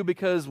we do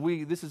because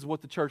this is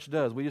what the church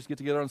does. We just get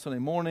together on Sunday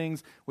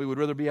mornings. We would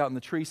rather be out in the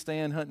tree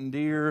stand hunting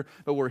deer.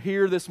 But we're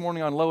here this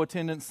morning on low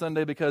attendance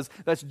Sunday because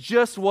that's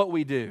just what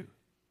we do.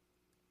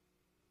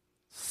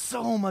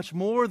 So much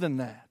more than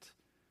that.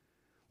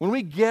 When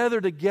we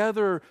gather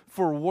together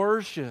for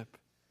worship,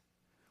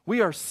 we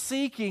are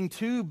seeking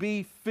to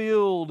be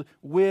filled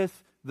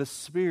with the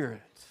Spirit.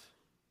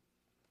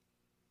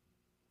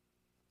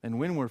 And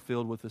when we're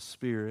filled with the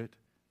Spirit,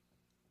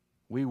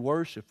 we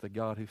worship the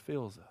God who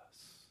fills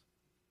us.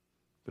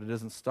 But it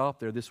doesn't stop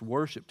there. This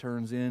worship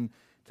turns into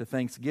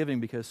thanksgiving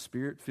because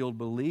Spirit-filled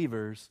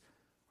believers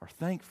are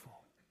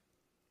thankful.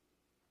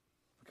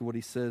 Look at what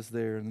he says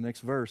there in the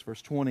next verse,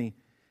 verse 20.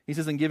 He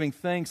says, "And giving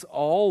thanks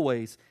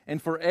always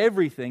and for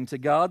everything to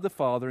God the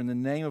Father in the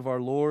name of our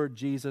Lord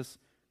Jesus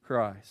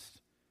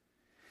Christ."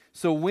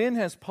 So when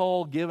has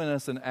Paul given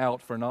us an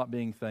out for not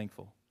being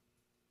thankful?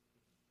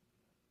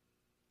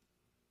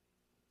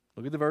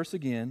 Look at the verse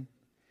again.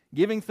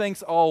 Giving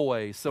thanks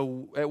always.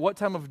 So at what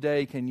time of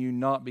day can you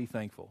not be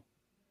thankful?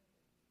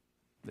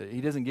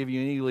 He doesn't give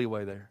you any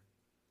leeway there.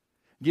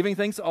 Giving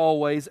thanks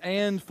always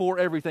and for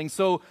everything.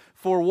 So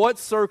for what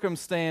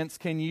circumstance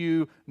can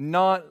you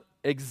not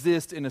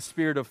exist in a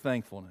spirit of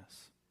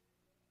thankfulness?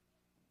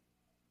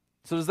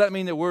 So does that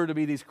mean that we're to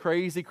be these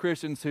crazy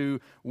Christians who,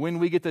 when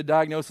we get the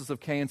diagnosis of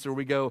cancer,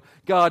 we go,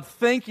 God,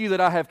 thank you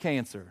that I have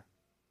cancer?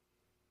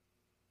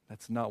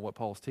 That's not what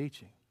Paul's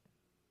teaching.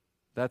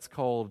 That's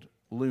called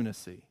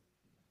lunacy.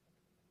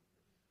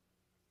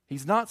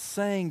 He's not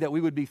saying that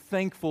we would be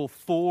thankful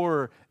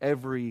for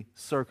every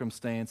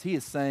circumstance. He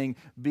is saying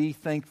be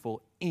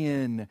thankful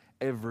in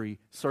every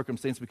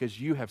circumstance because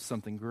you have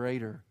something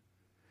greater.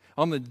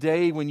 On the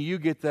day when you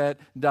get that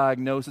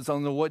diagnosis,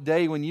 on the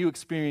day when you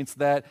experience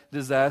that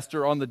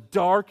disaster, on the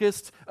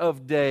darkest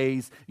of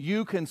days,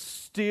 you can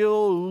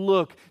still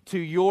look to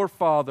your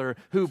Father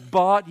who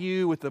bought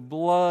you with the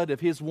blood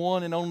of His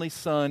one and only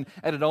Son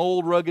at an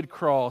old rugged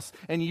cross,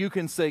 and you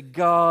can say,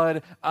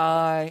 God,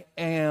 I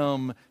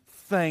am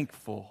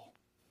thankful.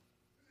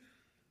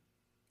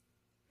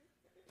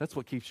 That's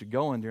what keeps you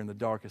going during the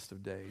darkest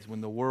of days,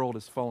 when the world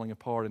is falling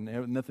apart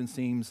and nothing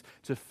seems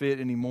to fit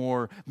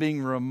anymore.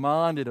 Being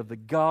reminded of the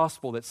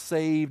gospel that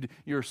saved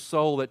your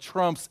soul, that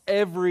trumps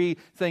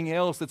everything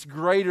else, that's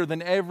greater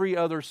than every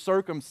other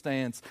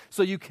circumstance.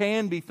 So you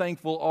can be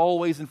thankful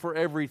always and for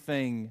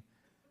everything.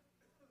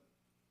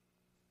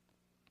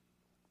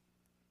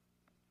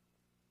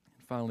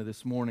 finally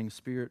this morning,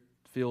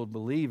 Spirit-filled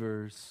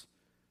believers,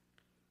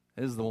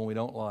 this is the one we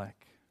don't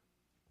like.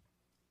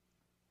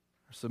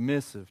 We're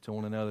submissive to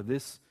one another.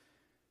 This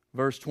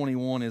verse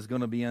 21 is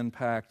going to be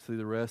unpacked through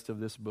the rest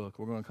of this book.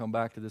 We're going to come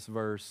back to this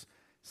verse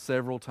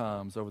several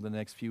times over the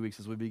next few weeks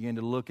as we begin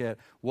to look at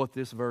what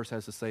this verse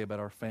has to say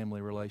about our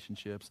family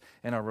relationships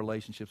and our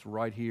relationships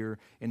right here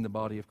in the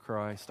body of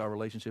Christ, our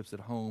relationships at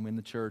home, in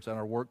the church, and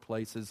our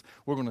workplaces.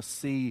 We're going to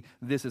see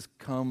this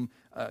comes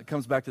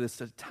back to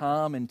this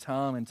time and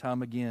time and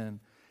time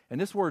again.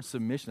 And this word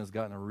submission has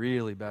gotten a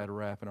really bad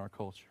rap in our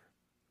culture.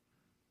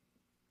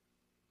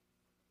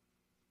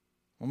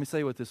 Let me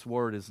say what this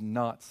word is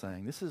not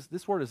saying.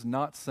 This word is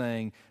not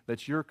saying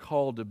that you're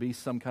called to be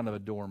some kind of a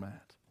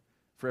doormat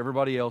for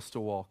everybody else to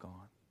walk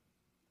on.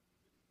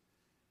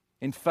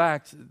 In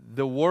fact,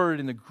 the word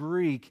in the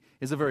Greek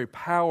is a very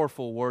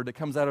powerful word that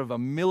comes out of a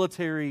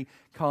military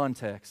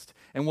context.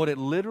 And what it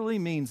literally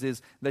means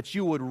is that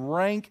you would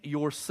rank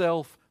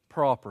yourself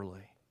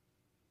properly.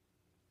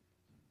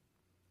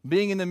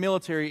 Being in the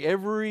military,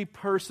 every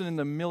person in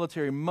the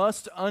military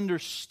must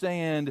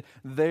understand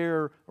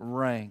their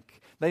rank.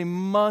 They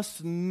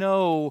must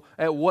know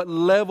at what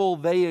level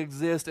they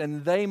exist,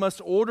 and they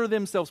must order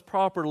themselves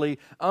properly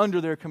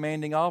under their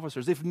commanding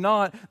officers. If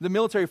not, the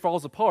military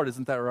falls apart,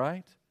 isn't that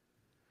right?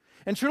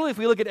 And truly, if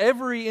we look at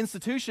every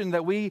institution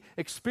that we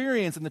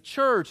experience in the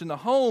church, in the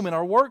home, in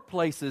our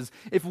workplaces,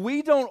 if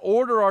we don't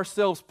order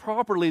ourselves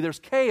properly, there's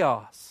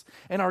chaos.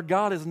 And our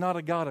God is not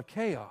a God of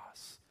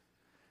chaos.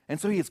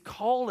 And so He has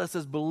called us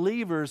as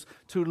believers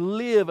to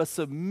live a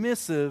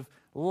submissive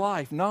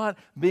life, not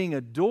being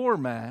a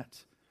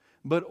doormat,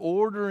 but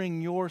ordering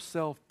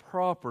yourself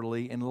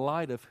properly in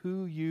light of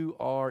who you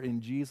are in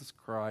Jesus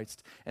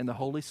Christ and the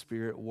Holy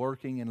Spirit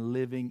working and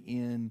living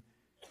in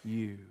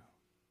you.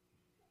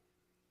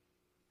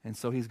 And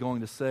so He's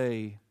going to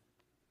say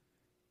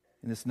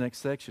in this next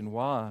section,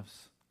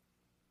 wives,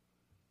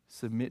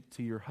 submit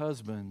to your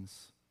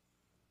husbands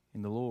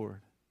in the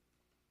Lord.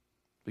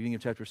 Beginning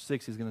of chapter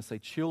 6, He's going to say,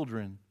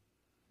 children,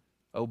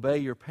 obey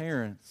your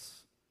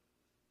parents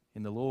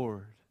in the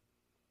Lord.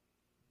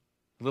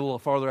 A little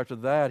farther after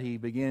that, He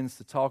begins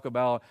to talk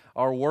about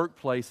our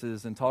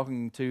workplaces and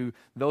talking to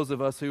those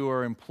of us who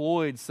are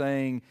employed,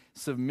 saying,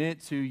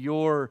 submit to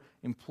your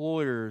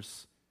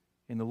employers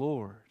in the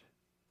Lord.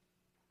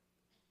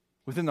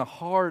 Within the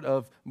heart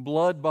of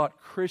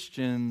blood-bought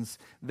Christians,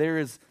 there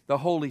is the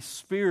Holy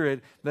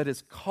Spirit that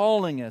is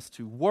calling us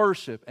to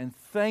worship and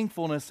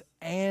thankfulness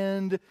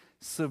and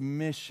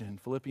submission.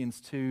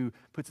 Philippians 2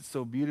 puts it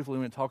so beautifully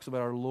when it talks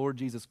about our Lord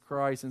Jesus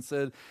Christ and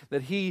said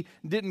that He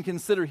didn't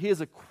consider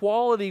His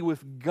equality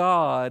with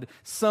God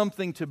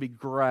something to be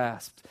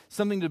grasped,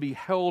 something to be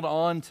held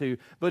on to,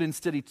 but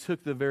instead He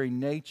took the very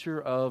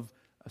nature of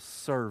a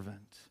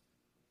servant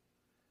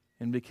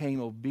and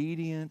became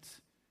obedient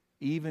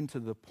even to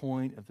the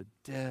point of the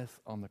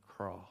death on the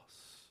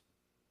cross.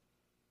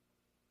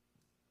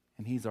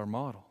 And He's our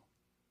model.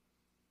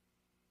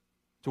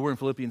 So we're in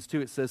Philippians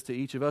 2, it says to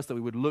each of us that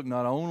we would look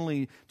not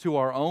only to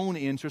our own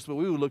interests, but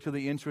we would look to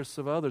the interests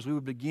of others. We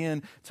would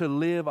begin to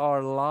live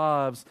our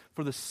lives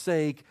for the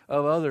sake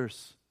of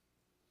others.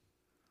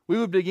 We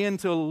would begin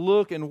to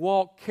look and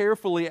walk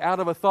carefully out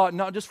of a thought,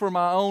 not just for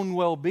my own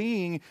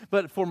well-being,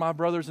 but for my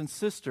brothers and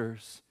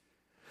sisters.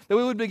 That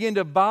we would begin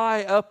to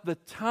buy up the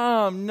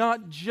time,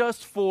 not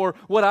just for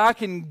what I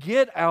can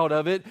get out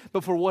of it,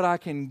 but for what I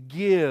can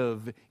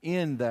give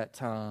in that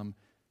time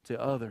to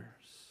others.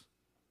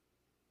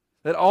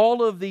 That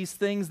all of these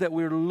things that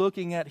we're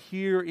looking at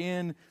here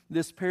in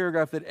this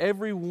paragraph, that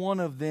every one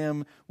of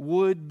them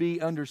would be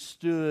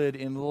understood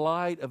in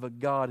light of a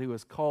God who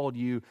has called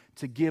you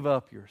to give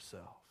up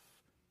yourself.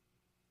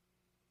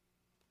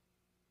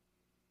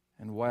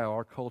 And wow,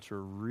 our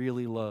culture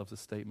really loves a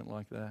statement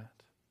like that.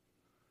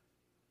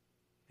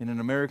 In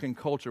an American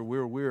culture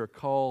where we're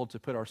called to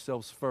put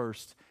ourselves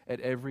first at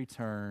every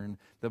turn,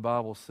 the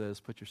Bible says,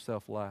 put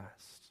yourself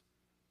last.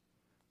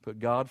 Put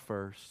God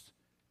first.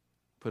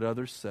 Put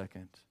others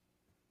second,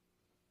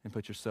 and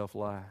put yourself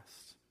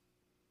last.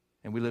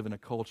 And we live in a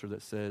culture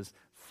that says,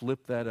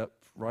 flip that up,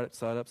 right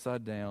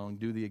upside down,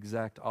 do the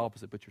exact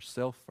opposite. Put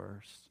yourself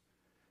first,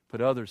 put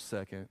others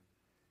second,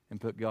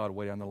 and put God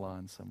way down the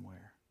line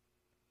somewhere.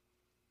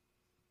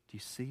 Do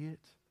you see it?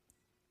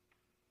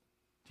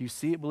 Do you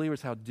see it,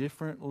 believers, how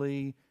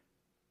differently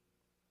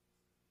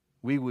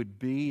we would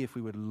be if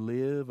we would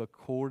live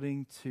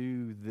according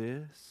to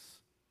this?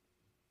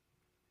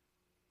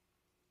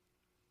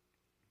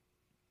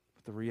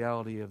 The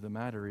reality of the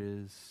matter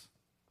is,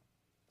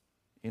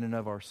 in and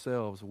of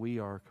ourselves, we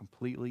are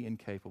completely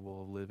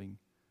incapable of living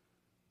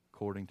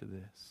according to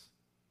this.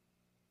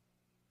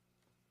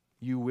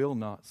 You will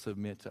not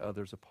submit to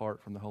others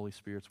apart from the Holy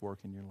Spirit's work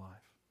in your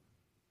life.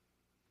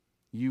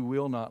 You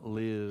will not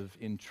live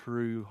in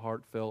true,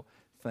 heartfelt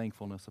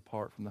thankfulness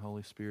apart from the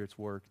Holy Spirit's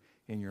work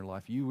in your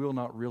life. You will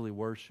not really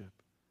worship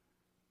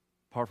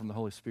apart from the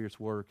Holy Spirit's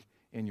work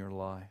in your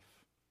life.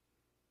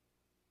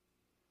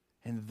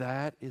 And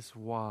that is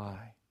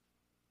why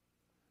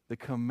The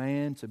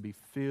command to be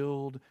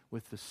filled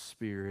with the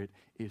Spirit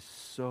is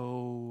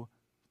so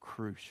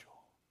crucial.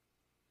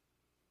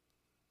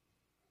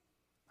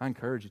 I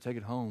encourage you, take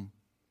it home.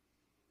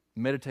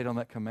 Meditate on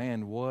that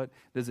command. What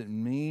does it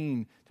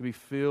mean to be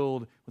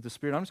filled with the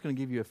Spirit? I'm just going to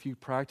give you a few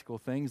practical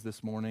things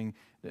this morning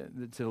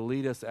to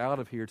lead us out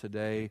of here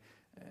today.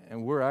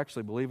 And we're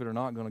actually, believe it or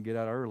not, going to get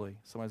out early.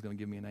 Somebody's going to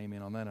give me an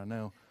amen on that, I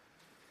know.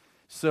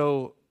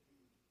 So,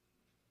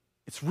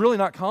 it's really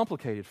not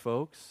complicated,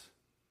 folks.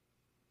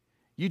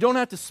 You don't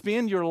have to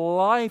spend your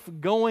life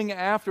going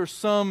after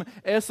some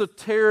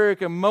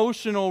esoteric,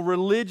 emotional,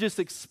 religious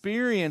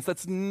experience.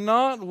 That's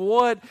not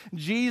what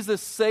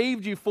Jesus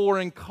saved you for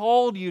and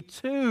called you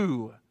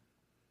to.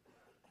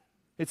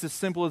 It's as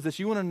simple as this.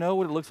 You want to know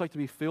what it looks like to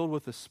be filled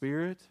with the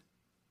Spirit?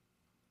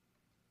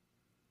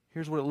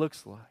 Here's what it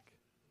looks like.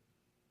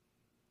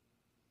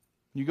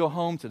 You go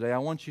home today, I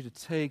want you to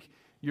take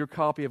your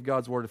copy of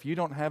God's Word. If you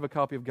don't have a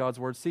copy of God's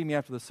Word, see me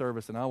after the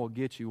service and I will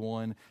get you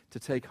one to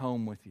take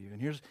home with you.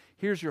 And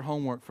here's your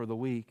homework for the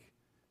week.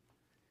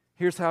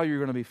 Here's how you're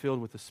going to be filled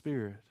with the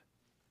Spirit.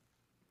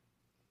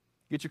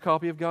 Get your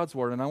copy of God's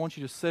Word, and I want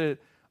you to set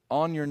it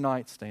on your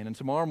nightstand. And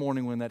tomorrow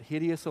morning when that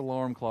hideous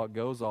alarm clock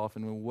goes off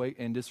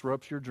and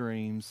disrupts your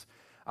dreams,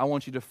 I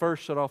want you to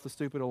first shut off the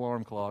stupid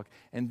alarm clock,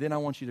 and then I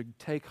want you to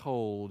take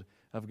hold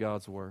of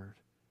God's Word.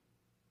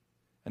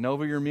 And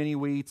over your mini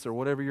wheats or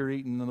whatever you're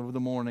eating over the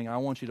morning, I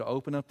want you to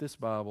open up this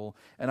Bible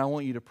and I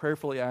want you to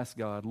prayerfully ask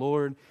God,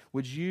 Lord,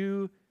 would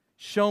you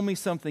show me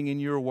something in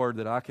your Word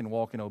that I can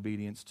walk in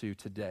obedience to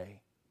today?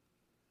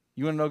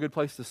 You want to know a good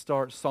place to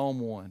start? Psalm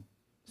 1.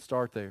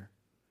 Start there.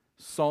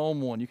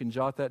 Psalm 1. You can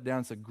jot that down.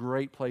 It's a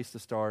great place to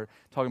start,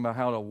 talking about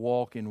how to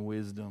walk in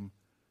wisdom.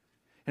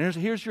 And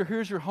here's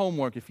your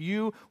homework. If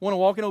you want to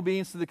walk in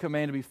obedience to the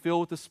command to be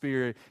filled with the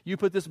Spirit, you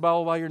put this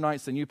Bible by your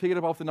nightstand. You pick it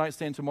up off the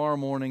nightstand tomorrow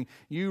morning.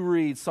 You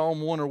read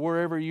Psalm 1 or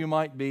wherever you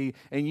might be,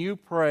 and you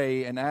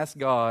pray and ask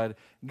God,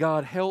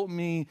 God, help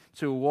me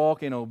to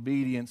walk in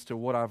obedience to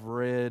what I've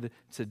read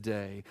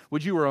today.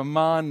 Would you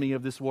remind me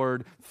of this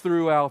word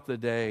throughout the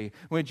day?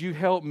 Would you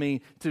help me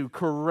to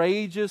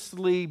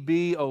courageously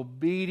be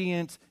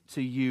obedient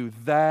to you?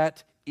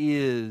 That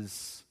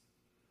is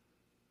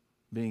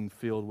being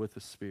filled with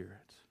the Spirit.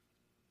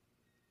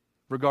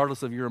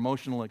 Regardless of your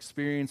emotional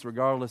experience,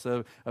 regardless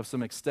of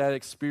some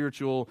ecstatic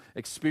spiritual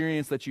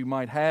experience that you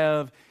might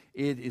have,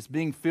 it is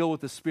being filled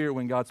with the Spirit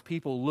when God's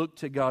people look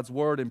to God's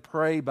Word and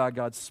pray by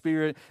God's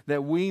Spirit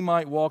that we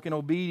might walk in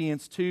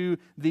obedience to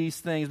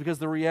these things. Because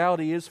the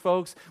reality is,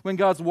 folks, when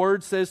God's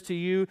Word says to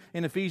you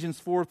in Ephesians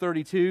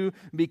 4:32,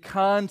 be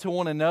kind to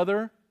one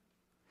another,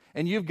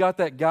 and you've got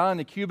that guy in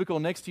the cubicle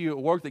next to you at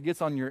work that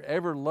gets on your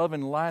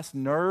ever-loving last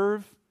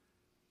nerve,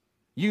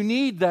 you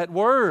need that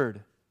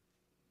Word.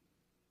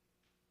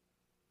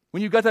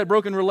 When you've got that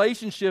broken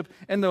relationship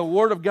and the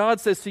Word of God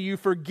says to you,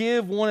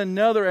 forgive one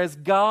another as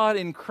God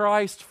in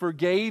Christ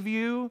forgave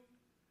you,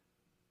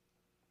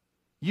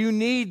 you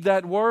need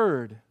that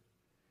Word.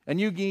 And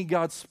you need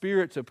God's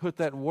Spirit to put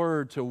that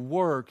Word to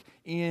work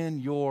in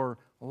your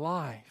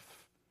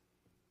life.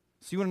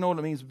 So you want to know what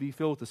it means to be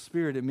filled with the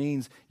Spirit? It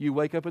means you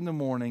wake up in the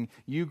morning,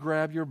 you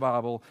grab your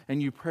Bible,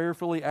 and you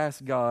prayerfully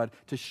ask God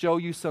to show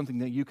you something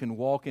that you can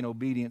walk in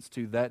obedience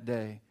to that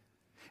day.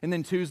 And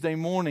then Tuesday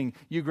morning,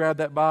 you grab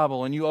that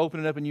Bible and you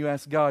open it up and you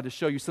ask God to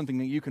show you something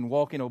that you can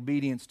walk in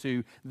obedience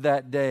to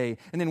that day.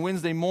 And then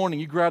Wednesday morning,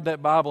 you grab that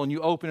Bible and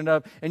you open it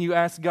up and you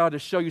ask God to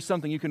show you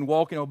something you can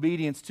walk in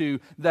obedience to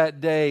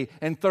that day.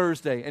 And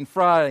Thursday and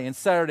Friday and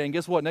Saturday. And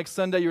guess what? Next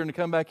Sunday, you're going to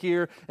come back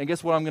here and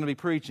guess what I'm going to be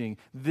preaching?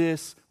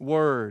 This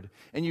Word.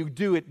 And you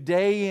do it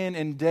day in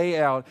and day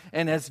out.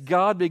 And as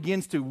God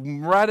begins to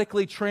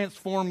radically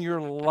transform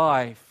your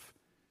life,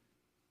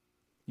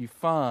 you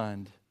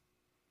find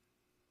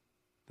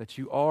that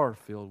you are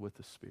filled with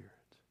the Spirit.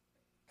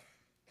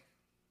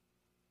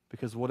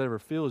 Because whatever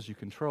fills you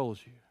controls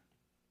you.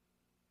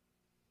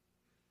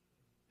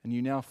 And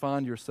you now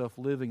find yourself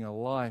living a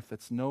life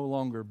that's no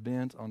longer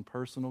bent on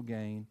personal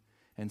gain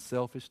and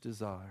selfish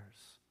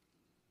desires,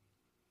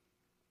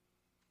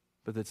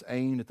 but that's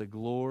aimed at the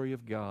glory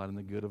of God and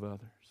the good of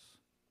others.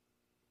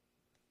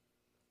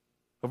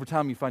 Over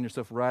time, you find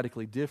yourself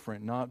radically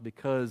different, not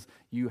because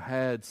you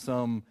had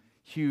some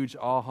huge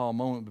aha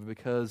moment, but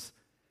because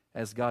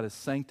as God has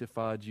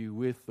sanctified you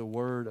with the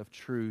Word of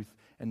truth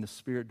and the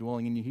Spirit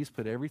dwelling in you, He's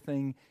put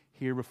everything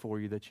here before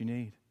you that you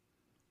need.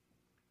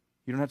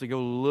 You don't have to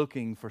go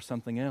looking for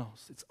something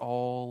else. It's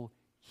all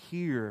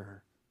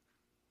here.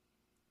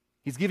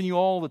 He's given you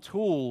all the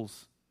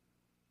tools,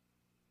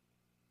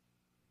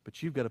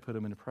 but you've got to put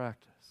them into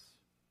practice.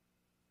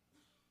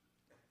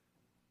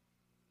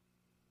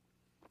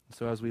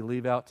 So as we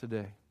leave out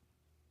today,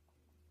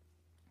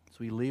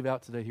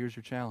 here's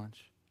your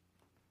challenge.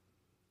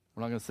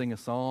 We're not going to sing a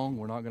song.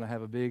 We're not going to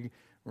have a big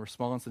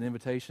response and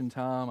invitation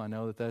time. I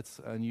know that that's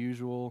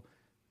unusual.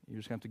 You're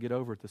just going to have to get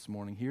over it this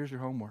morning. Here's your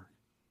homework.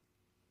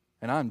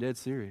 And I'm dead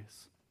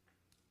serious.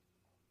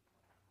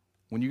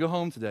 When you go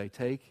home today,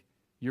 take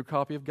your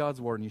copy of God's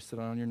Word and you sit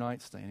it on your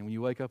nightstand. And when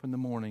you wake up in the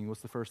morning,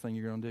 what's the first thing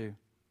you're going to do?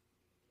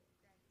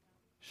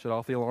 Shut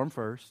off the alarm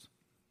first.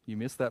 You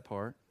missed that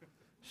part.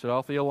 Shut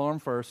off the alarm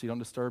first so you don't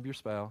disturb your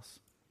spouse.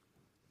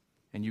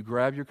 And you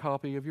grab your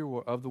copy of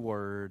the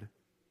Word,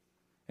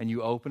 and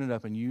you open it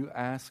up and you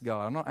ask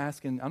God. I'm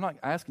not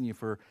asking you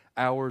for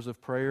hours of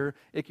prayer.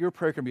 Your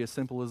prayer can be as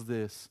simple as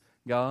this: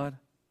 God,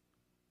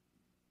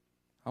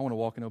 I want to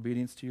walk in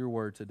obedience to your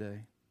Word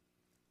today.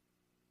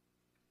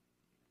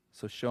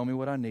 So show me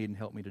what I need and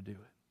help me to do it.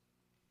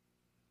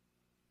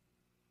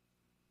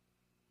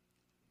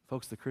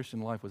 Folks, the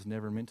Christian life was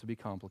never meant to be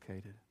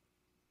complicated.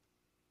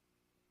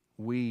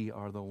 We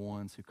are the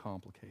ones who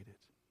complicate it.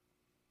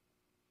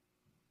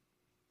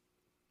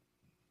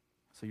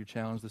 So your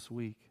challenge this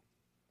week: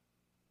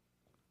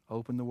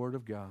 open the Word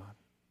of God.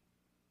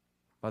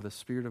 By the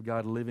Spirit of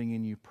God living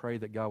in you, pray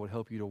that God would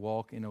help you to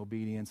walk in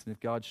obedience. And if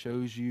God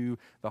shows you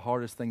the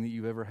hardest thing that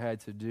you've ever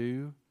had to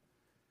do,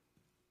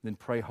 then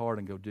pray hard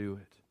and go do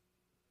it.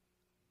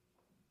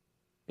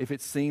 If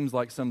it seems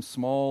like some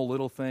small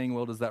little thing,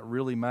 well, does that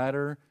really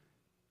matter?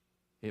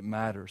 It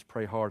matters.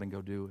 Pray hard and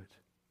go do it.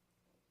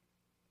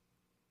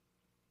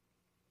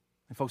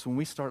 And folks, when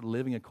we start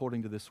living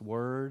according to this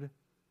Word,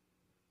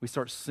 we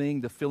start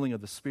seeing the filling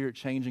of the Spirit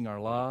changing our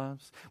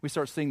lives. We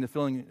start seeing the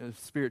filling of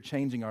the Spirit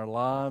changing our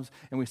lives,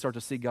 and we start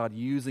to see God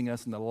using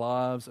us in the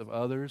lives of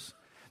others.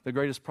 The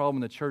greatest problem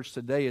in the church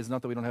today is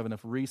not that we don't have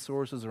enough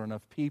resources or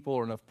enough people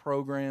or enough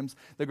programs.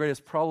 The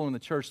greatest problem in the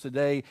church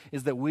today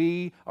is that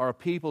we are a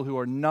people who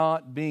are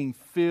not being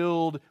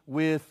filled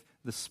with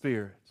the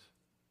Spirit.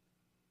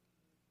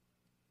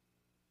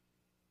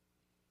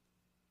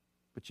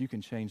 But you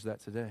can change that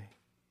today.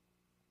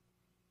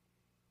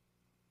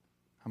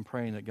 I'm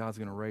praying that God's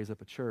going to raise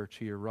up a church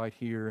here, right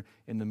here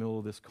in the middle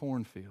of this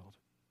cornfield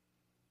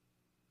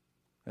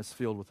that's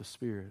filled with the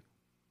Spirit,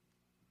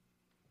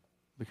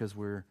 because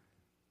we're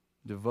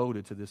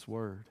devoted to this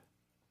Word.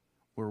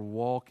 We're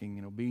walking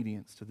in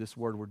obedience to this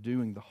Word. We're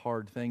doing the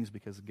hard things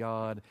because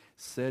God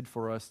said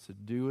for us to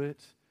do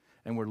it,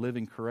 and we're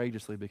living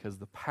courageously because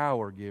the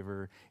power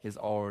giver is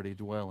already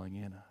dwelling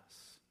in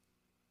us.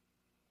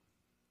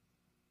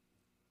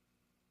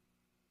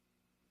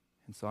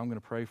 And so I'm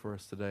going to pray for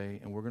us today,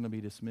 and we're going to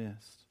be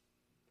dismissed.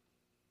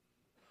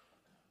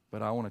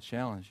 But I want to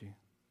challenge you,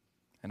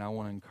 and I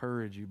want to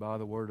encourage you by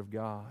the Word of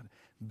God.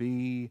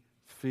 Be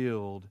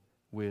filled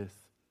with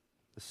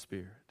the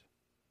Spirit.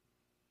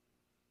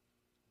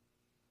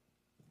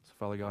 So,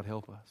 Father God,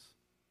 help us.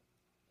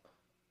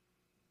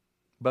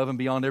 Above and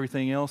beyond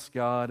everything else,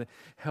 God,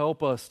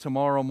 help us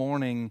tomorrow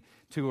morning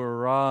to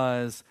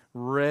arise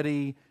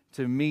ready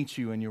to meet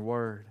you in your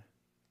Word.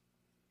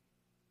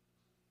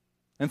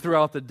 And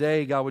throughout the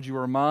day, God, would you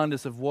remind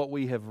us of what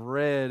we have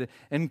read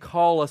and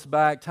call us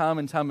back time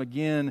and time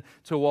again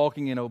to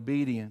walking in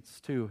obedience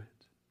to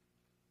it.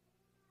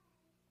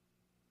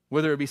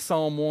 Whether it be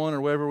Psalm 1 or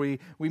wherever we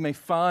may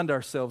find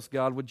ourselves,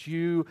 God, would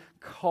you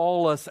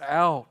call us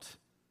out?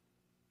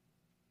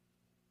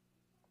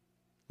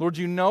 Lord,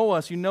 you know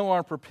us. You know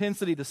our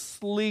propensity to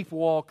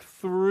sleepwalk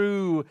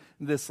through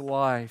this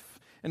life,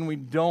 and we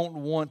don't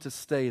want to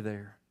stay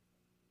there.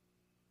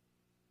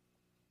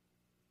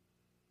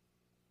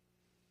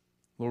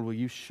 Lord, will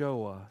you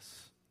show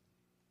us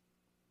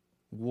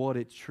what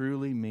it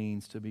truly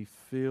means to be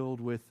filled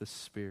with the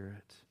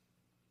Spirit,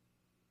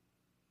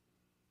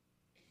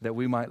 that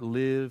we might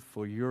live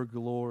for your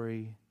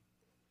glory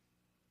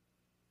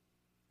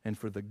and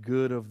for the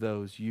good of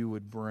those you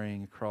would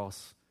bring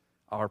across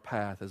our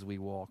path as we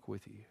walk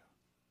with you.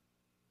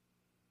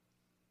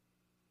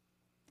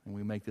 And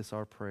we make this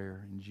our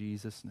prayer in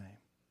Jesus' name.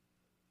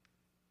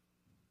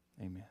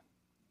 Amen.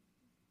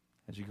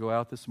 As you go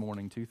out this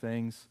morning, 2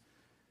 things.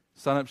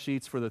 Sign-up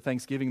sheets for the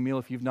Thanksgiving meal.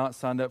 If you've not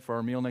signed up for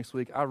our meal next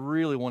week, I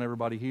really want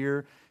everybody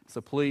here.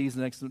 So please,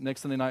 next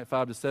Sunday night,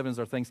 5 to 7 is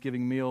our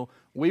Thanksgiving meal.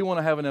 We want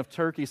to have enough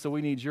turkey, so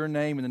we need your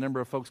name and the number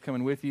of folks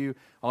coming with you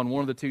on one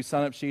of the 2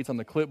 sign-up sheets on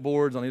the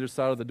clipboards on either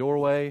side of the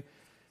doorway.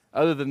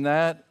 Other than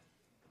that,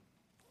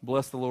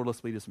 bless the Lord. Let's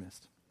be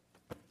dismissed.